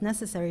knowledge as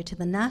necessary to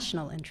the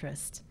national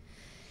interest.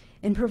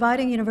 In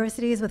providing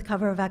universities with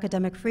cover of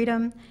academic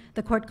freedom,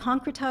 the court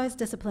concretized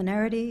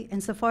disciplinarity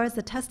insofar as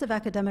the test of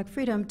academic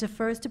freedom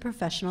defers to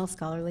professional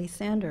scholarly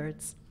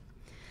standards.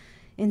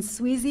 In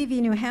Sweezy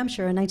v. New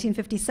Hampshire, a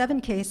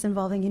 1957 case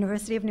involving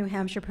University of New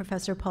Hampshire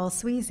professor Paul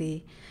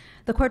Sweezy,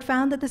 the court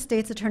found that the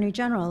state's attorney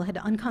general had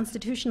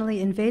unconstitutionally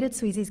invaded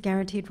Sweezy's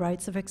guaranteed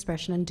rights of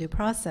expression and due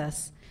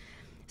process.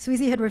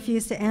 Sweezy had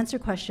refused to answer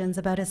questions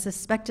about his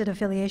suspected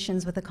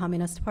affiliations with the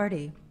Communist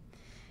Party.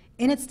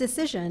 In its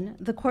decision,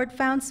 the court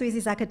found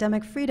Sweezy's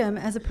academic freedom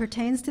as it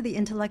pertains to the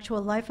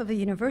intellectual life of a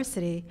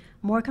university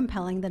more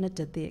compelling than it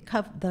did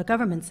the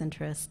government's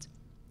interest.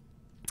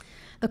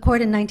 The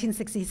court in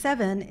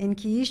 1967, in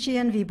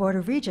Kiishian v. Board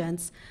of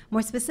Regents,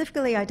 more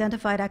specifically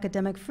identified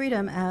academic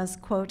freedom as,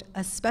 quote,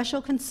 a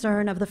special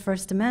concern of the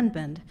First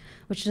Amendment,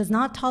 which does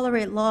not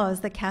tolerate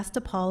laws that cast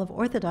a pall of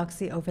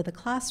orthodoxy over the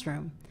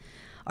classroom.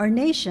 Our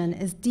nation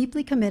is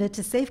deeply committed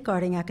to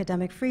safeguarding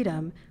academic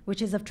freedom,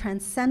 which is of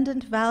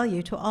transcendent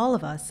value to all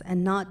of us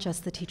and not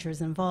just the teachers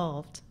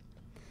involved.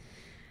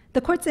 The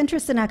court's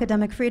interest in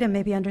academic freedom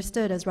may be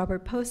understood, as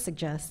Robert Post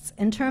suggests,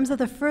 in terms of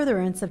the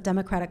furtherance of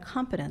democratic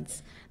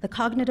competence, the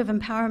cognitive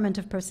empowerment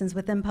of persons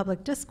within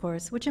public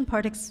discourse, which in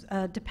part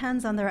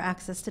depends on their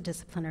access to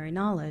disciplinary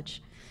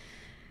knowledge.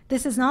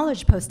 This is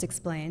knowledge, Post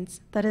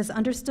explains, that is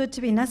understood to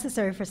be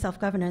necessary for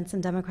self-governance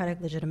and democratic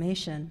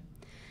legitimation.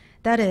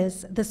 That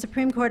is, the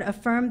Supreme Court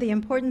affirmed the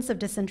importance of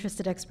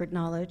disinterested expert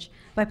knowledge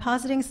by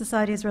positing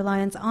society's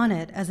reliance on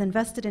it as it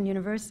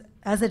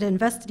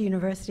invested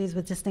universities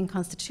with distinct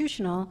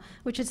constitutional,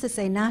 which is to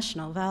say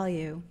national,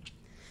 value.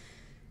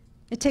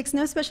 It takes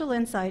no special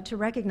insight to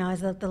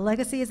recognize that the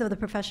legacies of the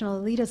professional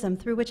elitism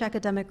through which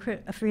academic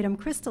freedom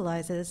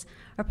crystallizes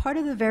are part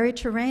of the very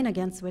terrain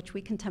against which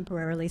we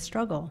contemporarily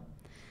struggle.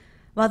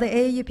 While the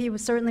AAUP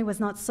certainly was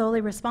not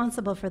solely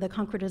responsible for the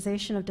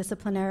concretization of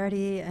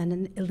disciplinarity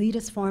and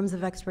elitist forms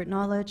of expert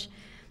knowledge,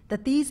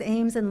 that these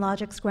aims and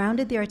logics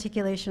grounded the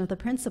articulation of the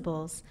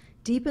principles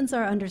deepens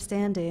our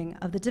understanding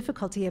of the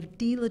difficulty of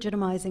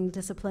delegitimizing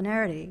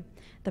disciplinarity,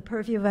 the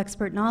purview of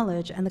expert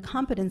knowledge, and the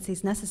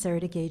competencies necessary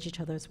to gauge each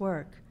other's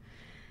work.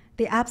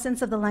 The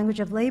absence of the language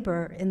of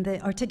labor in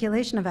the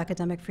articulation of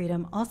academic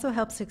freedom also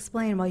helps to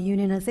explain why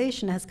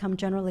unionization has come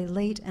generally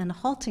late and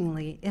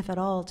haltingly, if at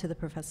all, to the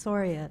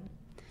professoriate.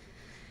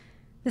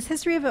 This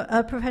history of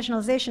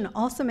professionalization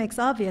also makes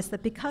obvious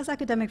that because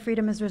academic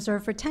freedom is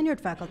reserved for tenured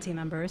faculty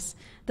members,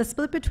 the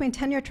split between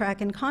tenure track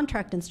and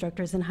contract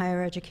instructors in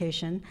higher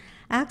education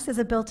acts as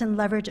a built-in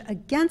leverage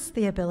against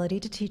the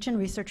ability to teach and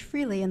research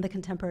freely in the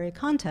contemporary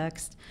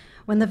context,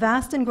 when the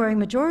vast and growing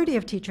majority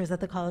of teachers at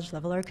the college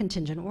level are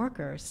contingent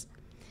workers.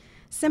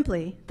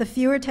 Simply, the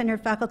fewer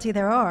tenured faculty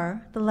there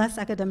are, the less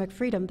academic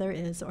freedom there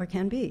is or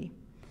can be.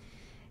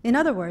 In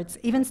other words,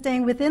 even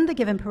staying within the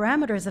given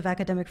parameters of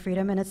academic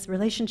freedom and its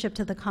relationship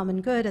to the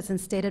common good as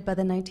instated by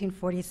the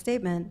 1940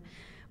 statement,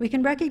 we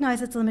can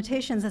recognize its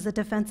limitations as a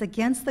defense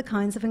against the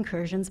kinds of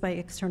incursions by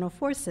external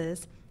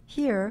forces,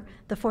 here,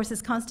 the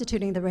forces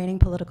constituting the reigning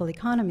political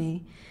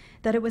economy,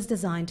 that it was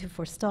designed to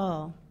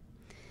forestall.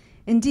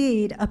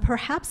 Indeed, a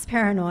perhaps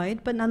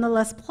paranoid, but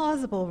nonetheless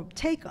plausible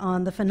take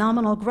on the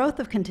phenomenal growth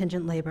of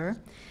contingent labor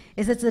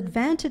is its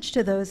advantage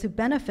to those who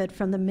benefit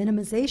from the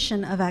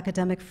minimization of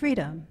academic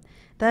freedom.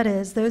 That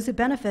is, those who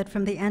benefit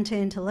from the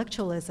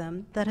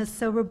anti-intellectualism that has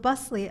so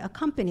robustly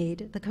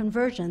accompanied the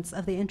convergence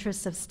of the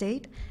interests of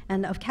state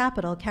and of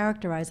capital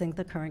characterizing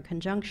the current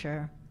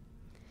conjuncture.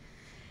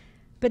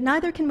 But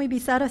neither can we be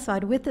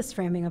satisfied with this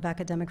framing of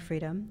academic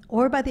freedom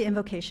or by the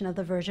invocation of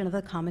the version of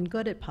the common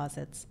good it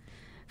posits.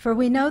 For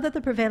we know that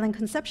the prevailing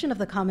conception of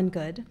the common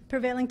good,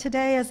 prevailing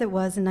today as it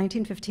was in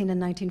 1915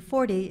 and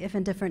 1940, if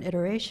in different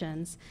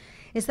iterations,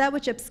 is that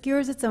which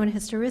obscures its own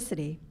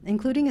historicity,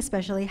 including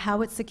especially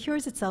how it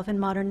secures itself in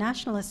modern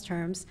nationalist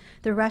terms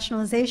through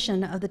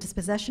rationalization of the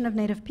dispossession of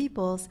native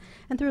peoples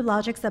and through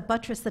logics that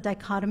buttress the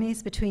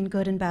dichotomies between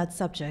good and bad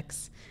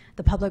subjects,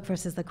 the public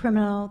versus the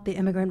criminal, the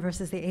immigrant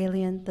versus the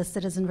alien, the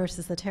citizen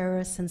versus the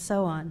terrorist, and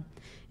so on.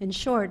 In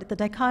short, the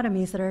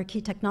dichotomies that are a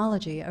key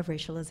technology of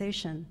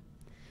racialization.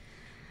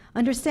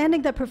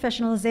 Understanding that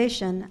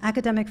professionalization,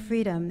 academic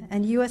freedom,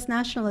 and US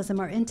nationalism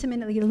are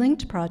intimately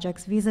linked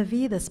projects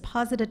vis-a-vis this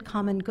posited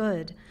common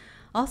good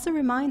also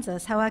reminds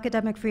us how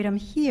academic freedom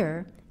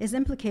here is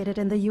implicated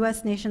in the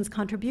US nation's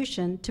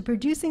contribution to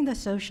producing the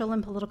social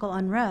and political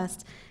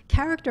unrest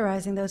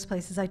characterizing those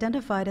places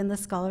identified in the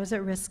Scholars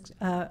at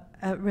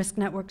Risk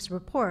Network's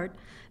report,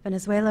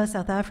 Venezuela,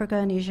 South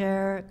Africa,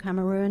 Niger,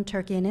 Cameroon,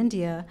 Turkey, and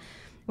India,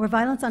 where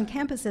violence on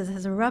campuses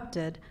has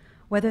erupted,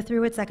 whether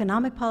through its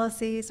economic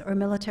policies or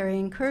military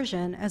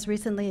incursion, as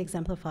recently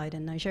exemplified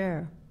in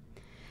Niger.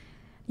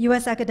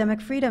 U.S. academic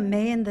freedom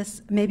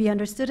may be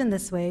understood in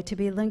this way to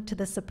be linked to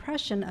the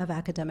suppression of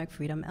academic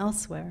freedom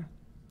elsewhere.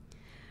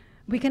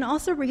 We can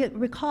also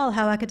recall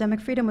how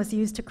academic freedom was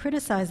used to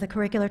criticize the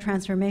curricular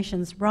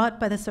transformations wrought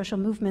by the social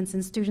movements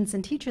in students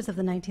and teachers of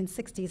the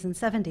 1960s and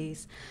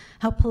 70s,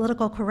 how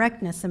political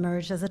correctness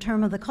emerged as a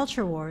term of the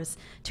culture wars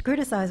to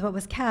criticize what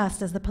was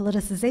cast as the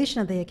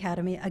politicization of the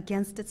academy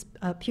against its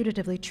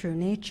putatively true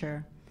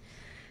nature.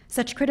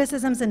 Such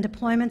criticisms and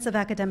deployments of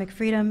academic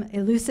freedom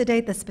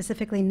elucidate the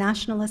specifically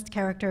nationalist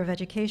character of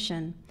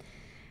education.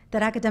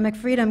 That academic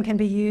freedom can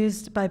be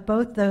used by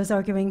both those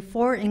arguing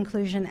for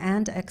inclusion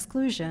and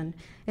exclusion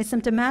is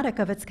symptomatic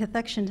of its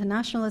cathextion to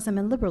nationalism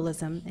and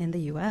liberalism in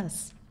the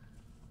US.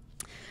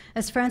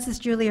 As Frances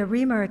Julia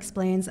Reamer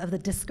explains of the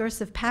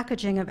discursive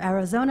packaging of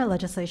Arizona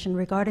legislation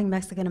regarding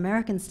Mexican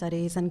American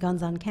studies and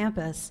guns on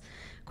campus,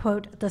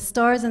 quote, "The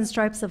stars and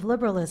stripes of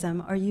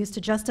liberalism are used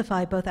to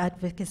justify both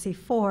advocacy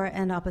for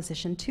and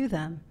opposition to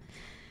them.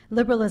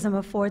 Liberalism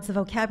affords the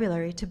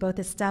vocabulary to both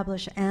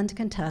establish and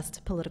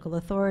contest political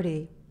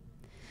authority."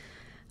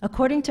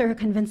 According to her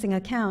convincing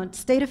account,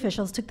 state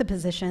officials took the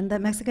position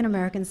that Mexican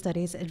American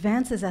studies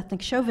advances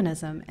ethnic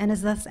chauvinism and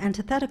is thus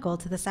antithetical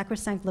to the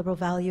sacrosanct liberal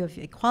value of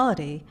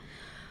equality,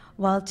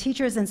 while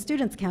teachers and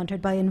students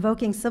countered by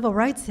invoking civil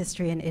rights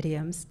history and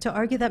idioms to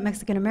argue that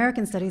Mexican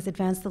American studies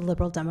advance the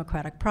liberal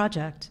democratic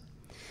project.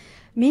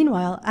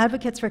 Meanwhile,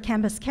 advocates for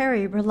campus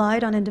carry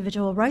relied on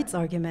individual rights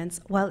arguments,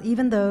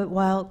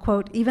 while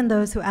quote, even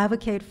those who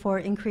advocate for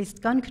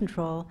increased gun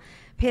control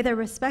pay their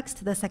respects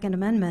to the Second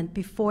Amendment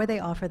before they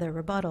offer their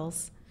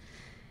rebuttals.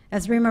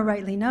 As Reamer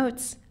rightly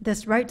notes,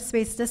 this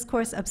rights-based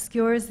discourse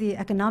obscures the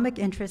economic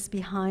interests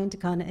behind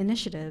gun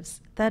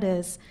initiatives, that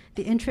is,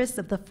 the interests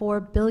of the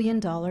 $4 billion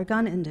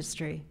gun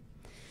industry.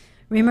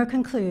 Reamer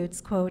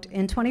concludes, quote,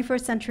 "In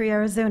 21st century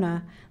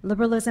Arizona,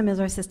 liberalism is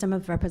our system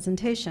of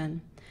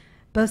representation.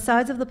 Both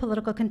sides of the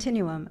political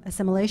continuum,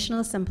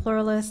 assimilationalists and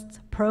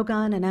pluralists,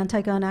 pro-gun and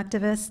anti-gun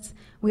activists,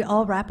 we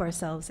all wrap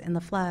ourselves in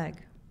the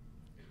flag."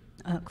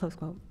 Close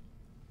quote.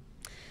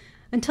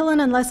 Until and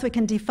unless we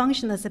can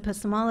defunction this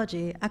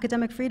epistemology,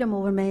 academic freedom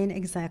will remain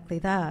exactly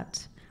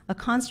that, a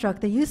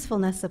construct the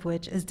usefulness of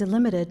which is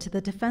delimited to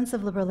the defense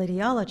of liberal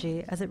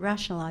ideology as it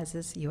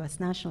rationalizes US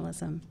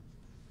nationalism.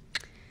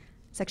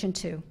 Section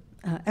 2,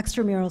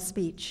 extramural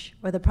speech,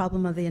 or the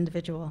problem of the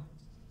individual.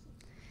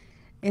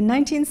 In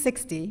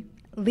 1960,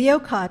 Leo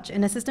Koch,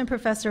 an assistant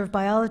professor of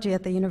biology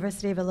at the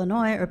University of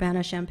Illinois,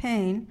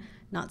 Urbana-Champaign,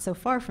 not so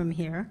far from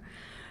here,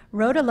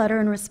 wrote a letter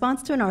in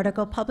response to an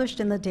article published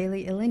in the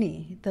Daily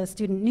Illini, the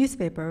student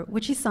newspaper,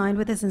 which he signed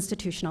with his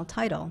institutional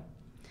title.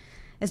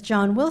 As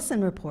John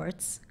Wilson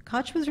reports,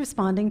 Koch was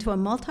responding to a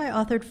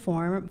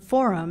multi-authored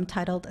forum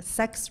titled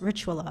Sex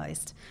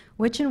Ritualized,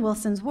 which, in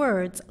Wilson's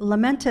words,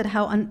 lamented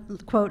how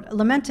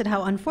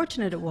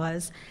unfortunate it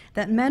was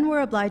that men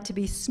were obliged to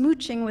be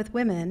smooching with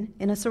women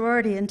in a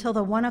sorority until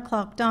the 1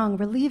 o'clock dong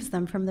relieves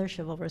them from their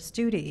chivalrous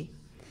duty.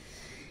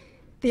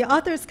 The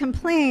authors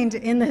complained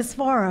in this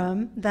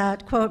forum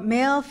that, quote,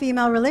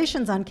 "male-female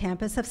relations on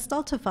campus have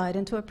stultified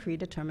into a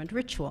predetermined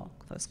ritual,"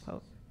 close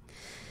quote.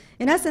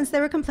 In essence, they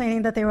were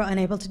complaining that they were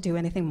unable to do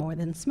anything more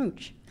than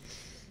smooch.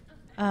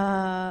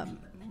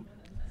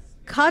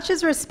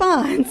 Koch's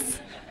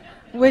response,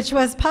 which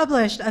was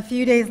published a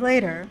few days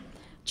later,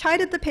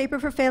 chided the paper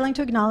for failing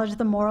to acknowledge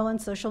the moral and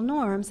social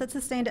norms that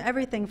sustained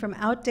everything from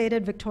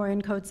outdated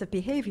Victorian codes of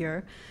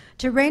behavior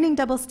to reigning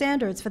double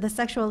standards for the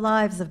sexual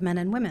lives of men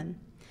and women.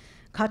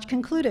 Koch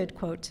concluded,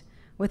 quote,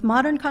 "With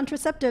modern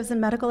contraceptives and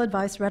medical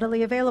advice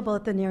readily available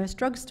at the nearest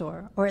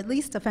drugstore, or at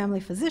least a family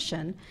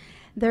physician,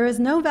 there is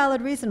no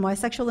valid reason why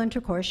sexual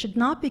intercourse should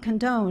not be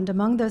condoned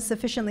among those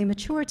sufficiently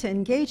mature to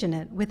engage in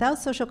it without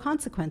social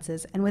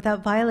consequences and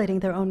without violating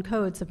their own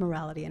codes of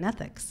morality and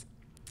ethics."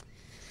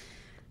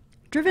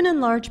 Driven in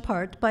large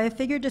part by a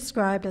figure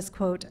described as,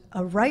 quote,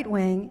 "a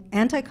right-wing,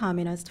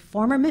 anti-communist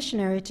former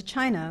missionary to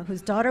China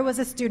whose daughter was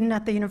a student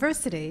at the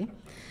university,"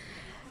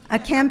 a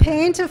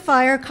campaign to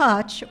fire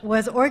Koch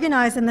was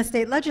organized in the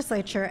state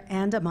legislature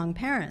and among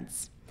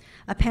parents.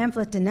 A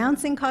pamphlet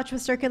denouncing Koch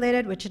was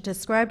circulated, which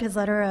described his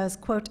letter as,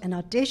 quote, "an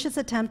audacious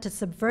attempt to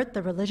subvert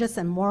the religious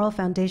and moral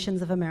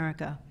foundations of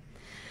America."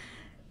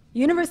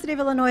 University of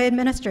Illinois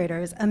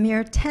administrators, a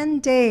mere 10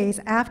 days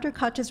after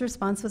Koch's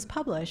response was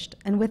published,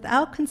 and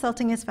without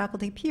consulting his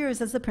faculty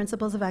peers as the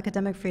principles of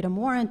academic freedom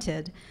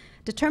warranted,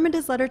 determined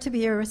his letter to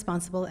be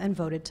irresponsible and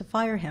voted to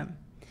fire him.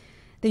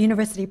 The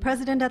university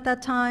president at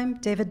that time,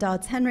 David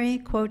Dodds Henry,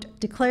 quote,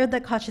 "declared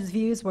that Koch's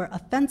views were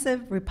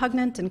offensive,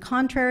 repugnant, and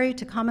contrary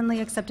to commonly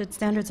accepted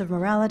standards of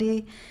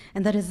morality,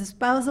 and that his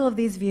espousal of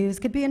these views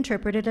could be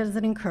interpreted as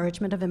an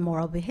encouragement of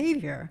immoral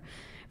behavior.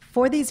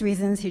 For these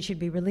reasons, he should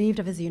be relieved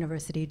of his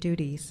university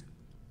duties."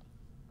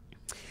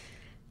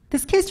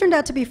 This case turned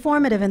out to be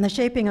formative in the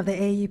shaping of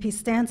the AAUP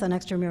stance on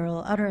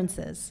extramural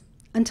utterances.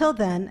 Until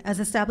then, as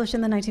established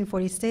in the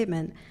 1940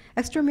 statement,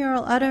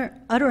 extramural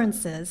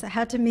utterances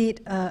had to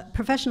meet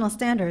professional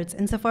standards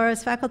insofar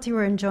as faculty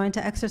were enjoined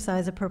to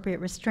exercise appropriate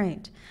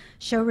restraint,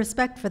 show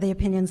respect for the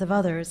opinions of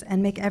others,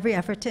 and make every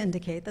effort to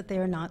indicate that they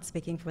are not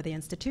speaking for the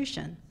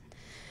institution.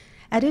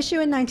 At issue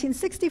in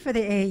 1960 for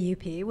the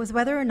AAUP was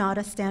whether or not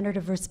a standard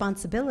of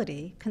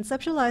responsibility,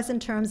 conceptualized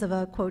in terms of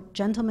a, quote,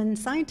 gentleman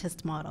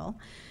scientist model,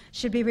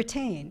 should be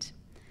retained.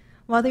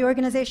 While the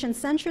organization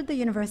censured the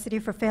university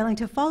for failing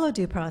to follow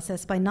due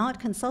process by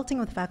not consulting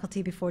with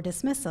faculty before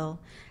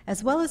dismissal,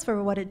 as well as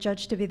for what it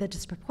judged to be the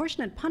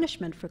disproportionate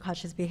punishment for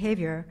Koch's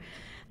behavior,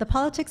 the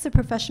politics of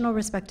professional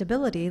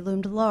respectability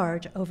loomed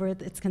large over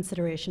its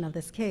consideration of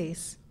this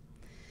case.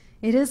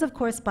 It is, of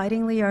course,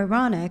 bitingly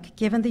ironic,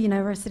 given the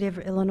University of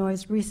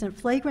Illinois' recent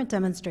flagrant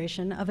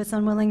demonstration of its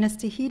unwillingness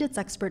to heed its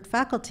expert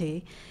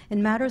faculty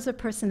in matters of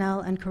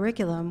personnel and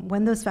curriculum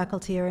when those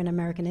faculty are in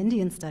American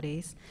Indian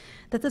Studies,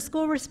 that the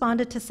school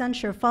responded to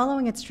censure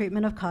following its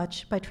treatment of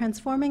Koch by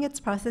transforming its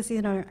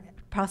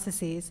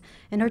processes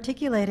and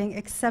articulating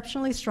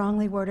exceptionally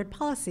strongly worded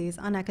policies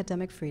on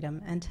academic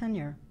freedom and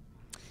tenure.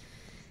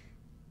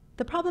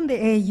 The problem the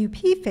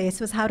AAUP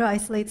faced was how to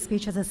isolate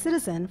speech as a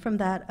citizen from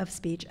that of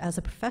speech as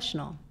a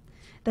professional.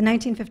 The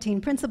 1915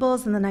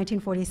 principles and the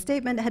 1940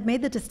 statement had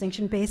made the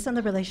distinction based on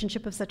the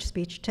relationship of such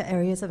speech to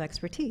areas of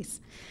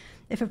expertise.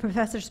 If a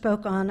professor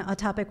spoke on a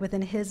topic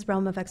within his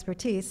realm of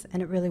expertise,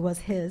 and it really was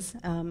his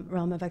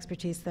realm of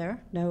expertise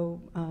there, no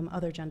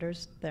other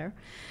genders there,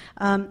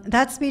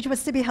 that speech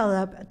was to be held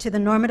up to the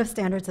normative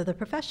standards of the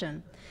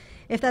profession.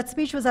 If that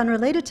speech was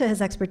unrelated to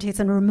his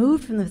expertise and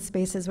removed from the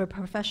spaces where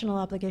professional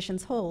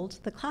obligations hold,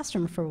 the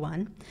classroom for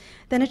one,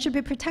 then it should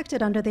be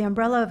protected under the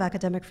umbrella of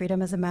academic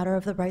freedom as a matter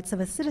of the rights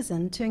of a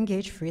citizen to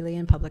engage freely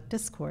in public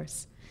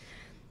discourse.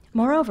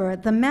 Moreover,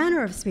 the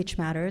manner of speech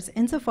matters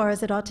insofar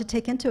as it ought to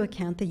take into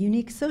account the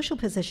unique social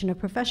position of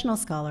professional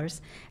scholars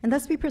and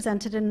thus be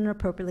presented in an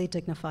appropriately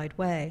dignified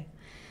way.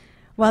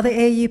 While the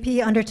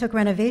AAUP undertook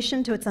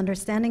renovation to its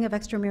understanding of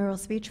extramural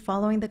speech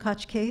following the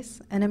Koch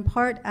case, and in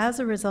part as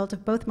a result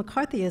of both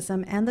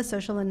McCarthyism and the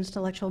social and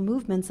intellectual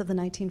movements of the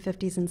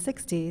 1950s and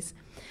 60s,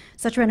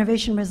 such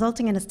renovation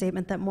resulting in a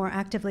statement that more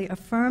actively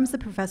affirms the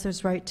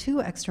professor's right to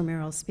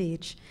extramural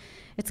speech,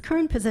 its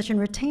current position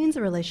retains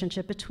a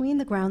relationship between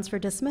the grounds for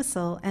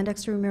dismissal and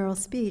extramural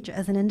speech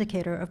as an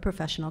indicator of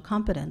professional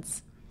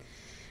competence.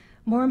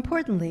 More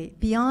importantly,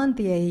 beyond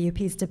the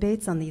AAUP's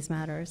debates on these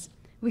matters,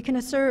 we can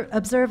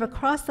observe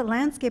across the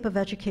landscape of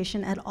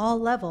education at all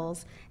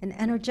levels an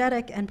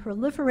energetic and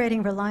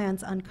proliferating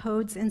reliance on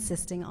codes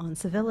insisting on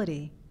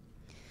civility.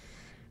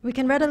 We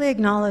can readily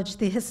acknowledge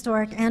the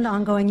historic and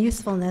ongoing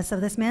usefulness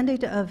of this mandate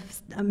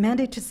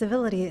to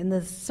civility in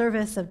the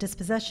service of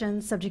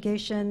dispossession,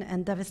 subjugation,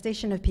 and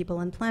devastation of people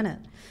and planet.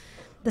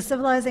 The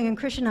civilizing and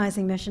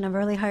Christianizing mission of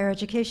early higher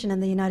education in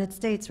the United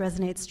States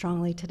resonates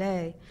strongly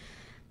today.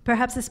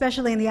 Perhaps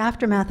especially in the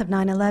aftermath of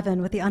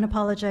 9/11, with the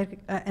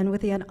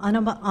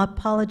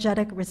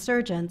unapologetic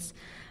resurgence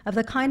of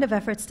the kind of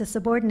efforts to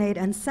subordinate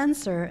and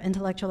censor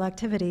intellectual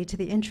activity to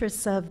the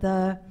interests of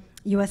the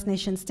US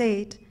nation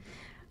state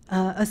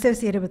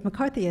associated with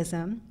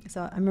McCarthyism.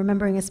 So I'm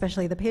remembering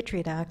especially the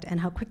Patriot Act and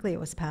how quickly it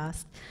was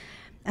passed,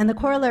 and the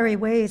corollary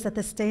ways that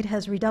the state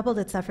has redoubled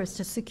its efforts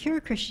to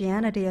secure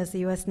Christianity as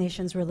the US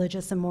nation's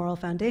religious and moral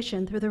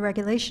foundation through the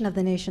regulation of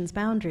the nation's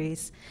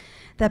boundaries.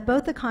 That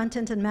both the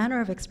content and manner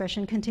of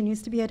expression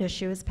continues to be at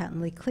issue is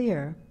patently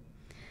clear.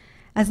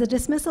 As the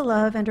dismissal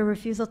of and a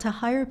refusal to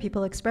hire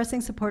people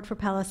expressing support for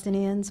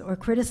Palestinians or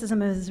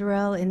criticism of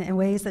Israel in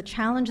ways that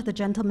challenge the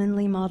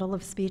gentlemanly model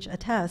of speech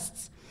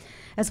attests,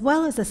 as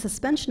well as the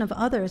suspension of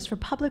others for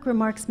public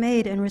remarks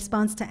made in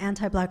response to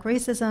anti-Black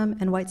racism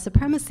and white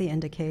supremacy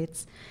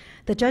indicates,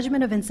 the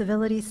judgment of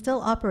incivility still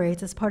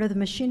operates as part of the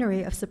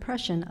machinery of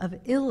suppression of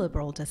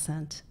illiberal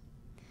dissent.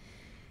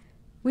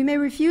 We may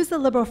refuse the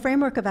liberal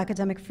framework of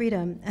academic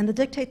freedom and the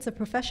dictates of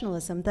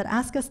professionalism that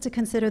ask us to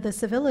consider the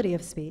civility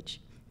of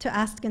speech, to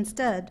ask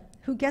instead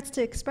who gets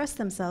to express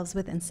themselves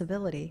with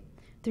incivility,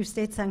 through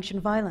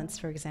state-sanctioned violence,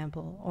 for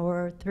example,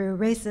 or through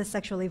racist,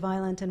 sexually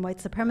violent, and white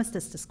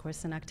supremacist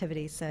discourse and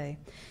activities, say,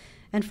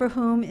 and for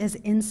whom is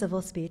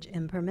incivil speech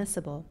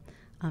impermissible.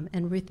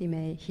 And Ruthie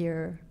may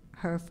hear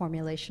her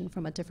formulation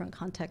from a different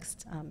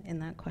context in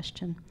that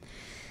question.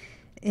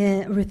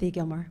 Ruthie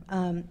Gilmore.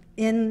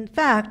 In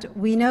fact,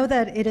 we know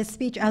that it is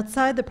speech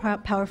outside the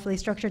powerfully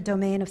structured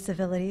domain of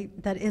civility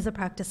that is a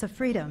practice of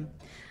freedom,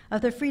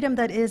 of the freedom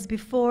that is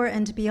before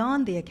and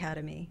beyond the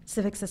academy,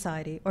 civic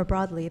society, or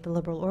broadly the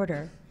liberal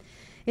order.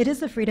 It is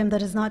the freedom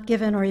that is not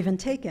given or even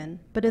taken,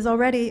 but is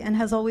already and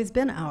has always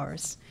been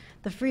ours,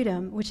 the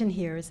freedom which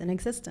inheres in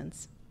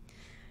existence.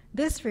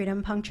 This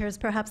freedom punctures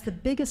perhaps the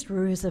biggest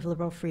ruse of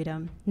liberal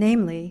freedom,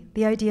 namely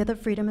the idea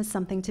that freedom is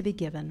something to be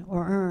given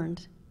or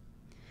earned.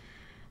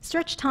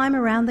 Stretch time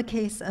around the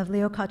case of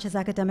Leo Koch's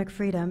academic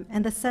freedom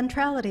and the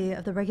centrality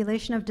of the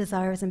regulation of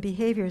desires and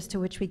behaviors to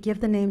which we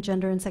give the name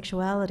gender and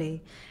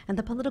sexuality, and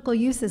the political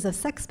uses of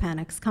sex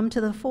panics come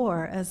to the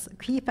fore as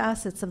key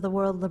facets of the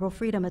world liberal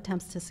freedom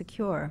attempts to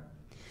secure.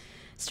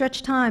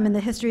 Stretch time in the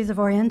histories of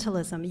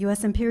Orientalism,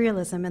 US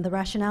imperialism, and the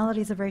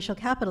rationalities of racial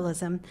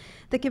capitalism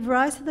that give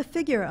rise to the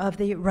figure of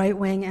the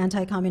right-wing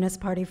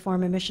anti-communist party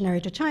former missionary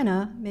to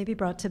China may be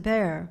brought to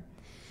bear.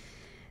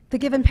 The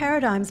given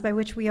paradigms by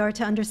which we are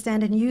to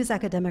understand and use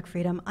academic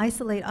freedom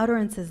isolate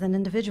utterances and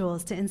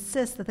individuals to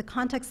insist that the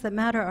contexts that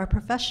matter are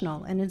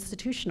professional and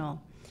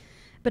institutional.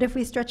 But if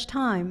we stretch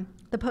time,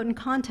 the potent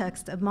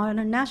context of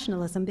modern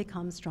nationalism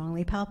becomes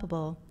strongly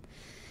palpable.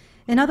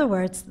 In other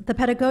words, the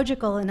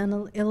pedagogical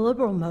and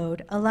illiberal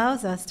mode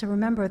allows us to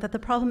remember that the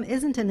problem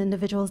isn't an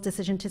individual's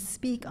decision to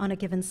speak on a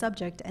given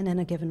subject and in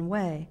a given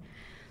way.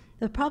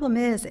 The problem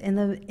is in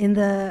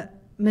the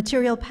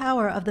material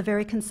power of the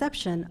very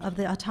conception of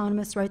the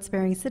autonomous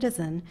rights-bearing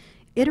citizen,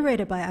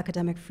 iterated by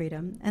academic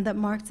freedom, and that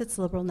marks its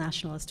liberal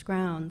nationalist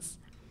grounds.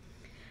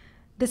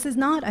 This is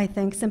not, I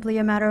think, simply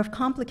a matter of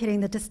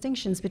complicating the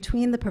distinctions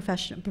between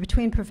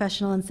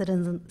professional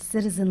and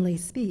citizenly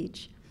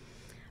speech,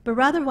 but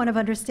rather one of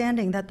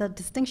understanding that the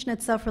distinction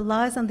itself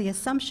relies on the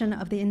assumption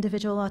of the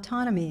individual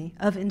autonomy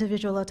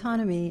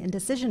in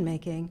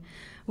decision-making,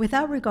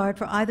 without regard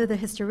for either the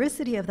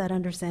historicity of that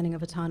understanding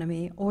of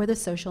autonomy or the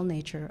social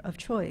nature of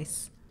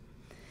choice.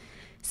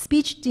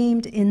 Speech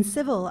deemed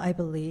incivil, I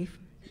believe,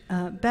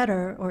 is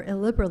better or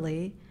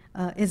illiberally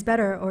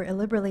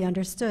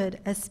understood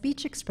as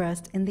speech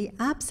expressed in the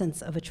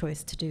absence of a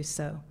choice to do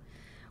so,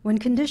 when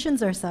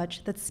conditions are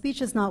such that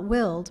speech is not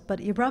willed but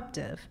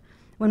eruptive,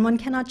 when one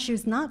cannot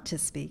choose not to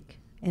speak,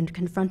 in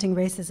confronting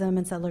racism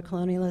and settler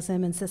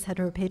colonialism and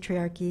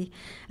cis-heteropatriarchy,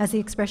 as the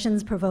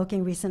expressions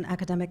provoking recent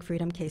academic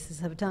freedom cases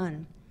have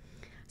done.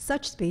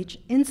 Such speech,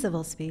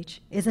 incivil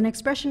speech, is an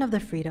expression of the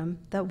freedom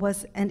that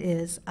was and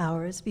is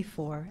ours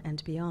before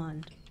and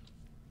beyond.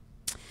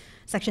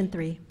 Section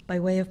 3, by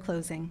way of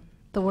closing,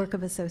 the work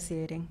of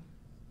associating.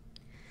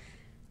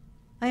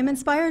 I am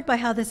inspired by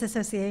how this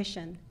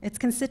association, its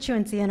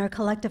constituency, and our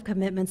collective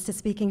commitments to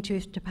speaking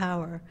truth to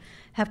power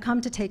have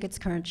come to take its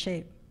current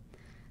shape.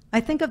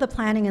 I think of the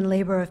planning and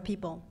labor of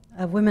people,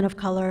 of women of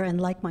color and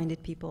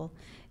like-minded people,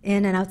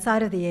 in and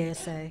outside of the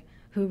ASA,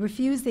 who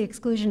refused the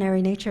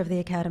exclusionary nature of the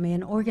Academy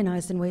and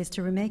organized in ways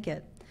to remake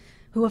it,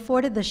 who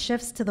afforded the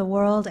shifts to the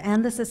world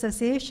and this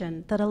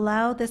association that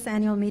allowed this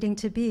annual meeting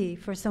to be,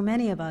 for so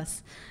many of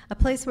us, a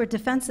place where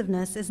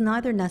defensiveness is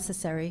neither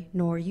necessary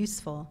nor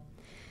useful.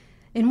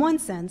 In one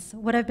sense,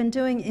 what I've been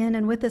doing in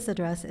and with this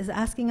address is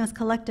asking us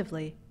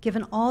collectively,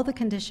 given all the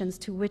conditions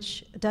to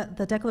which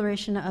the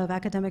Declaration of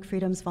Academic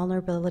Freedom's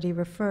vulnerability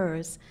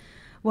refers,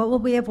 what will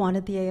we have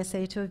wanted the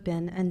ASA to have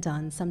been and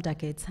done some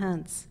decades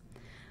hence?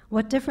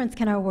 What difference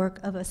can our work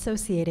of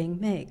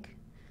associating make?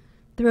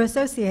 Through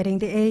associating,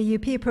 the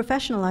AAUP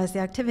professionalized the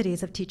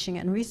activities of teaching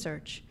and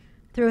research.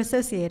 Through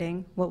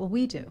associating, what will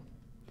we do?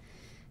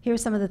 Here are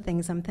some of the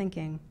things I'm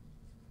thinking.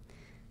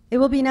 It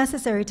will be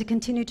necessary to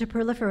continue to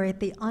proliferate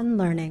the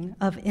unlearning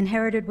of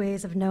inherited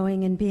ways of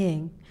knowing and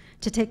being,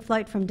 to take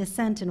flight from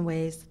dissent in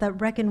ways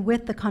that reckon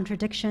with the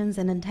contradictions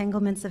and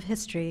entanglements of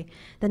history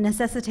that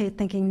necessitate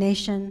thinking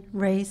nation,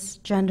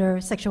 race,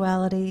 gender,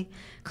 sexuality,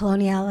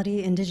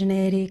 coloniality,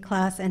 indigeneity,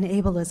 class, and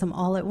ableism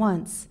all at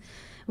once,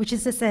 which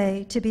is to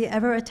say, to be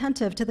ever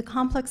attentive to the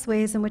complex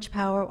ways in which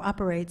power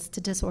operates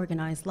to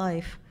disorganize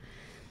life.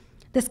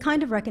 This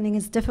kind of reckoning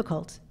is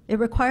difficult. It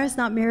requires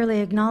not merely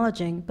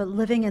acknowledging, but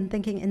living and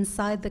thinking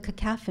inside the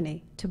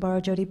cacophony, to borrow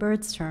Jody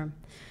Bird's term,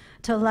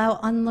 to allow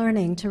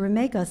unlearning to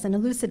remake us and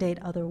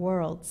elucidate other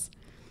worlds.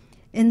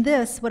 In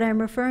this, what I'm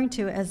referring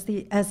to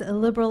as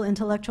illiberal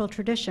intellectual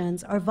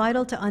traditions are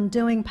vital to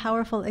undoing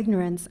powerful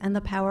ignorance and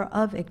the power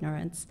of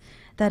ignorance,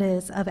 that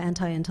is, of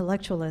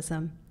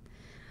anti-intellectualism.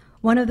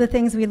 One of the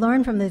things we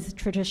learn from these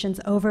traditions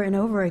over and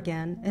over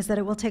again is that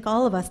it will take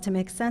all of us to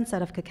make sense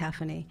out of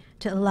cacophony,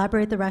 to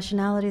elaborate the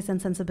rationalities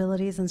and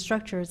sensibilities and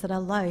structures that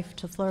allow life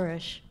to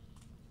flourish.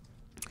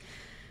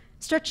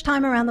 Stretch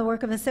time around the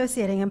work of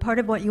associating, and part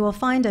of what you will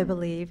find, I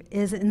believe,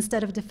 is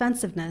instead of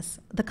defensiveness,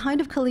 the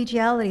kind of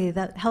collegiality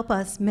that help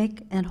us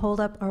make and hold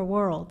up our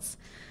worlds,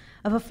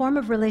 of a form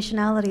of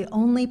relationality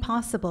only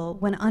possible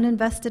when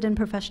uninvested in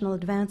professional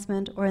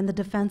advancement or in the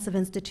defense of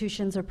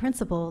institutions or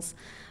principles,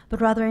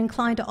 but rather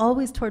inclined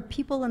always toward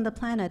people and the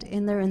planet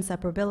in their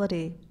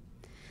inseparability.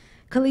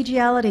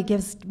 Collegiality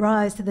gives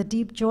rise to the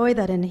deep joy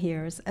that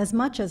inheres, as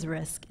much as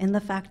risk, in the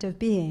fact of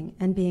being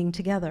and being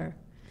together.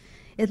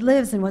 It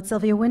lives in what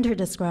Sylvia Wynter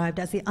described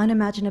as the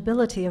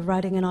unimaginability of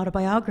writing an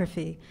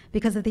autobiography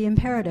because of the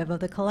imperative of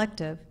the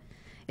collective.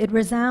 It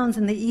resounds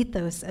in the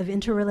ethos of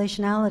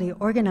interrelationality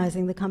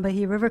organizing the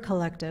Combahee River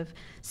Collective,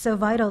 so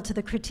vital to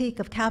the critique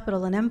of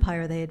capital and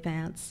empire they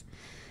advance.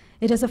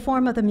 It is a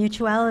form of the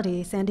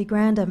mutuality Sandy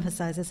Grand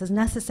emphasizes as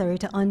necessary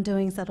to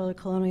undoing settler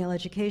colonial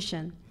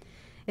education.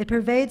 It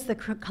pervades the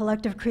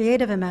collective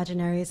creative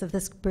imaginaries of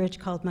this bridge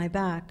called My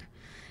Back.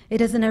 It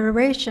is an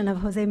iteration of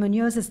Jose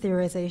Muñoz's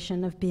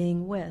theorization of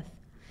being with.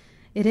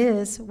 It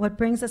is what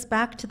brings us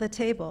back to the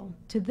table,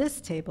 to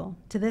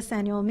this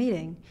annual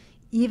meeting,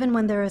 even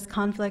when there is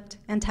conflict,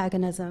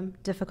 antagonism,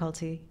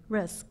 difficulty,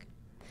 risk.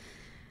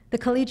 The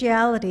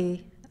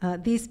collegiality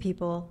these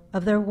people,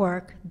 of their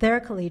work, their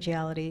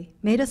collegiality,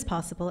 made us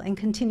possible and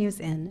continues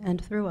in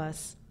and through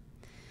us.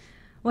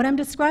 What I'm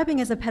describing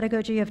is a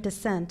pedagogy of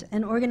dissent,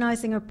 an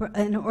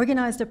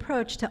organized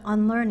approach to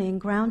unlearning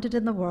grounded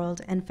in the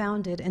world and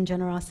founded in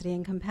generosity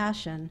and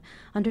compassion,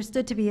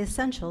 understood to be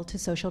essential to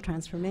social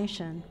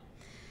transformation.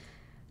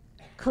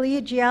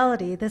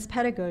 Collegiality, this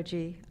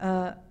pedagogy,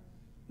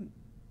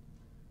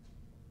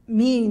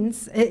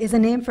 is a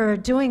name for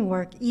doing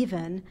work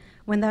even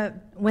when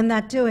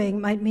that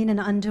doing might mean an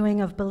undoing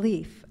of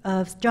belief,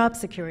 of job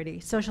security,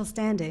 social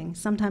standing,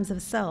 sometimes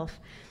of self,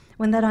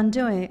 when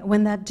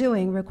that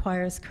doing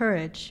requires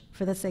courage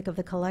for the sake of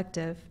the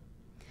collective.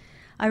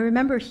 I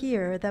remember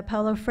here that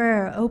Paulo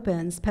Freire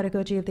opens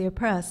Pedagogy of the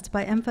Oppressed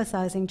by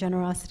emphasizing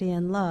generosity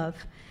and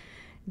love.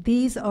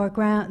 These are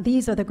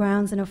the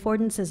grounds and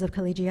affordances of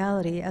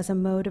collegiality as a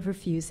mode of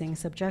refusing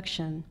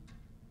subjection.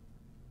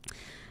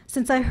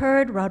 Since I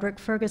heard Roderick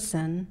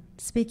Ferguson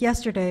speak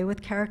yesterday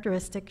with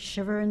characteristic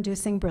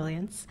shiver-inducing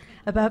brilliance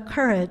about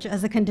courage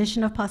as a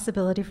condition of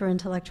possibility for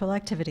intellectual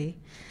activity,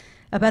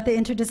 about the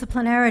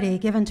interdisciplinarity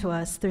given to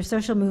us through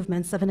social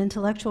movements of an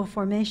intellectual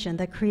formation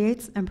that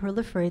creates and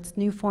proliferates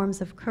new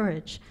forms of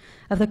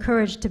the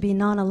courage to be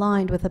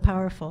non-aligned with the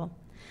powerful.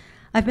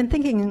 I've been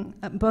thinking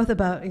both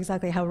about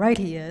exactly how right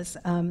he is,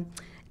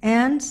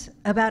 and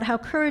about how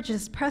courage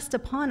is pressed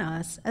upon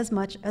us as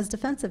much as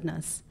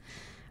defensiveness.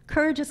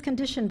 Courage is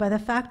conditioned by the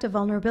fact of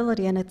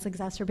vulnerability and its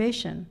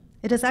exacerbation.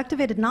 It is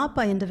activated not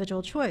by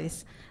individual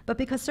choice, but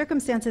because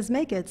circumstances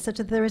make it such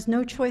that there is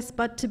no choice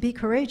but to be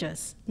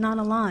courageous,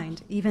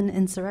 non-aligned, even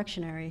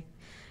insurrectionary.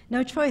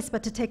 No choice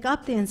but to take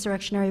up the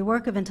insurrectionary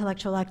work of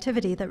intellectual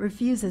activity that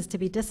refuses to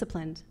be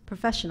disciplined,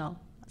 professional,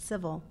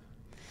 civil.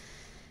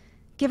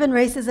 Given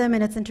racism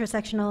in its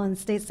intersectional and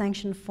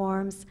state-sanctioned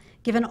forms,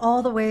 given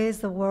all the ways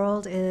the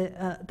world's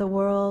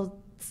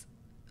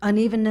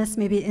unevenness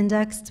may be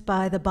indexed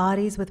by the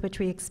bodies with which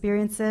we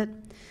experience it,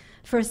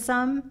 for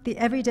some, the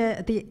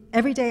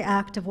everyday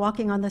act of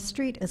walking on the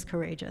street is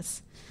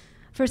courageous.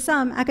 For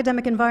some,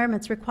 academic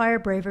environments require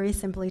bravery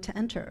simply to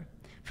enter.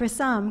 For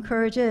some,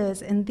 courage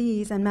is, in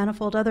these and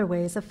manifold other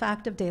ways, a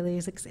fact of daily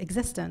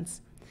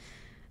existence.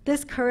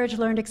 This courage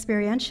learned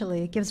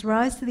experientially gives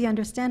rise to the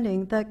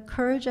understanding that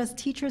courage as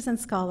teachers and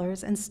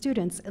scholars and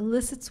students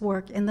elicits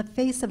work in the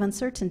face of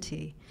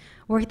uncertainty,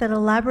 work that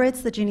elaborates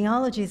the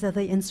genealogies of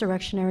the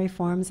insurrectionary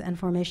forms and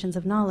formations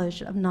of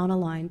knowledge of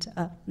non-aligned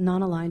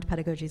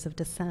pedagogies of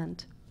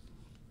dissent.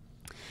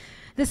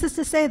 This is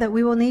to say that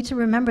we will need to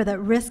remember that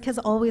risk has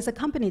always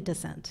accompanied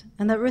dissent,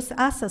 and that risk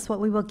asks us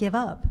what we will give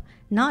up,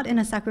 not in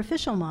a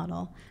sacrificial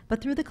model, but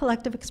through the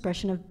collective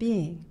expression of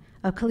being,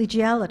 of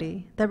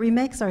collegiality that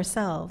remakes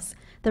ourselves,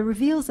 that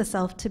reveals the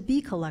self to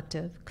be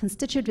collective,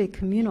 constitutively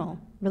communal,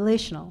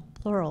 relational,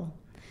 plural.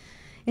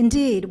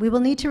 Indeed, we will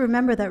need to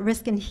remember that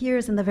risk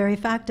inheres in the very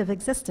fact of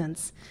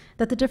existence,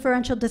 that the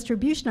differential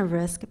distribution of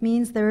risk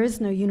means there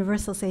is no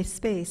universal safe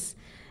space,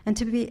 and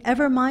to be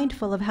ever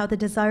mindful of how the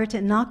desire to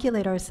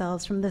inoculate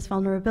ourselves from this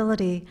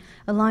vulnerability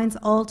aligns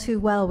all too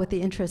well with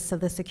the interests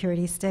of the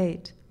security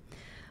state.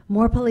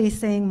 More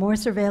policing, more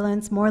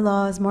surveillance, more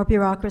laws, more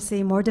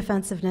bureaucracy, more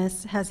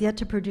defensiveness has yet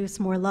to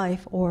produce more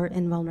life or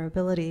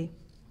invulnerability.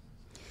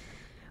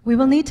 We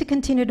will need to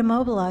continue to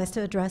mobilize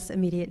to address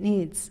immediate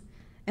needs.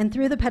 And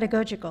through the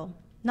pedagogical,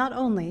 not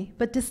only,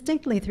 but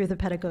distinctly through the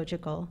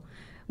pedagogical,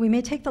 we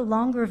may take the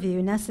longer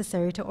view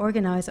necessary to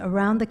organize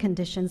around the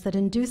conditions that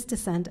induce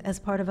dissent as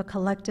part of a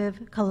collective,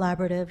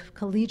 collaborative,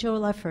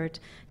 collegial effort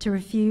to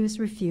refuse,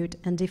 refute,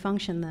 and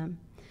defunction them.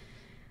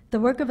 The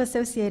work of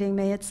associating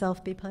may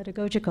itself be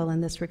pedagogical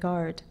in this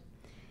regard.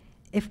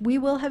 If we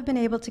will have been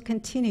able to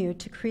continue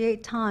to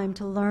create time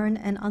to learn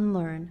and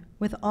unlearn,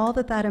 with all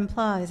that that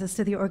implies as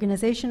to the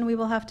organization we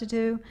will have to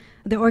do,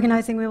 the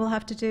organizing we will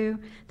have to do,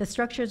 the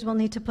structures we'll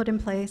need to put in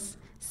place,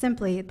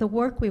 simply the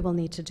work we will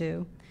need to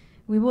do,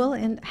 we will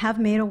have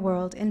made a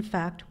world, in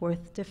fact,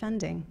 worth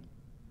defending.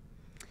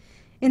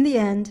 In the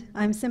end,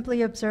 I'm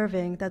simply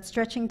observing that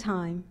stretching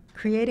time,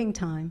 creating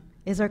time,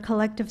 is our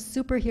collective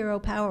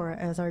superhero power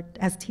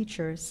as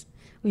teachers.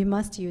 We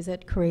must use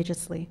it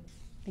courageously.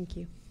 Thank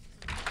you.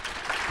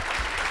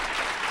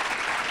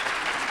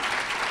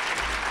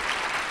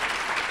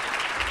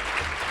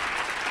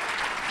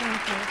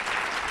 Thank you.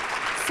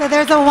 So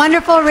there's a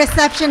wonderful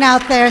reception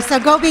out there, so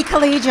go be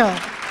collegial.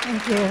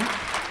 Thank you.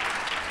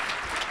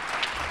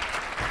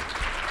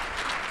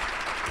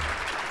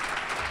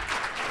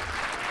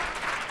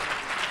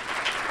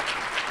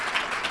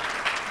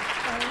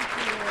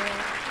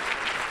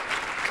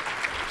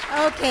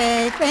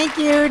 Okay, thank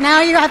you.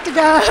 Now you have to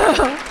go.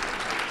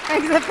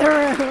 Exit the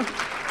room.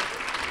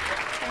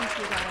 Thank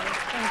you, guys.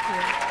 Thank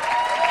you.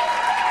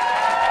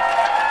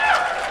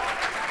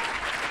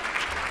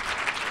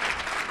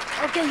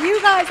 Okay, you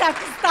guys have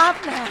to stop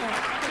now.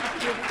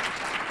 Thank you.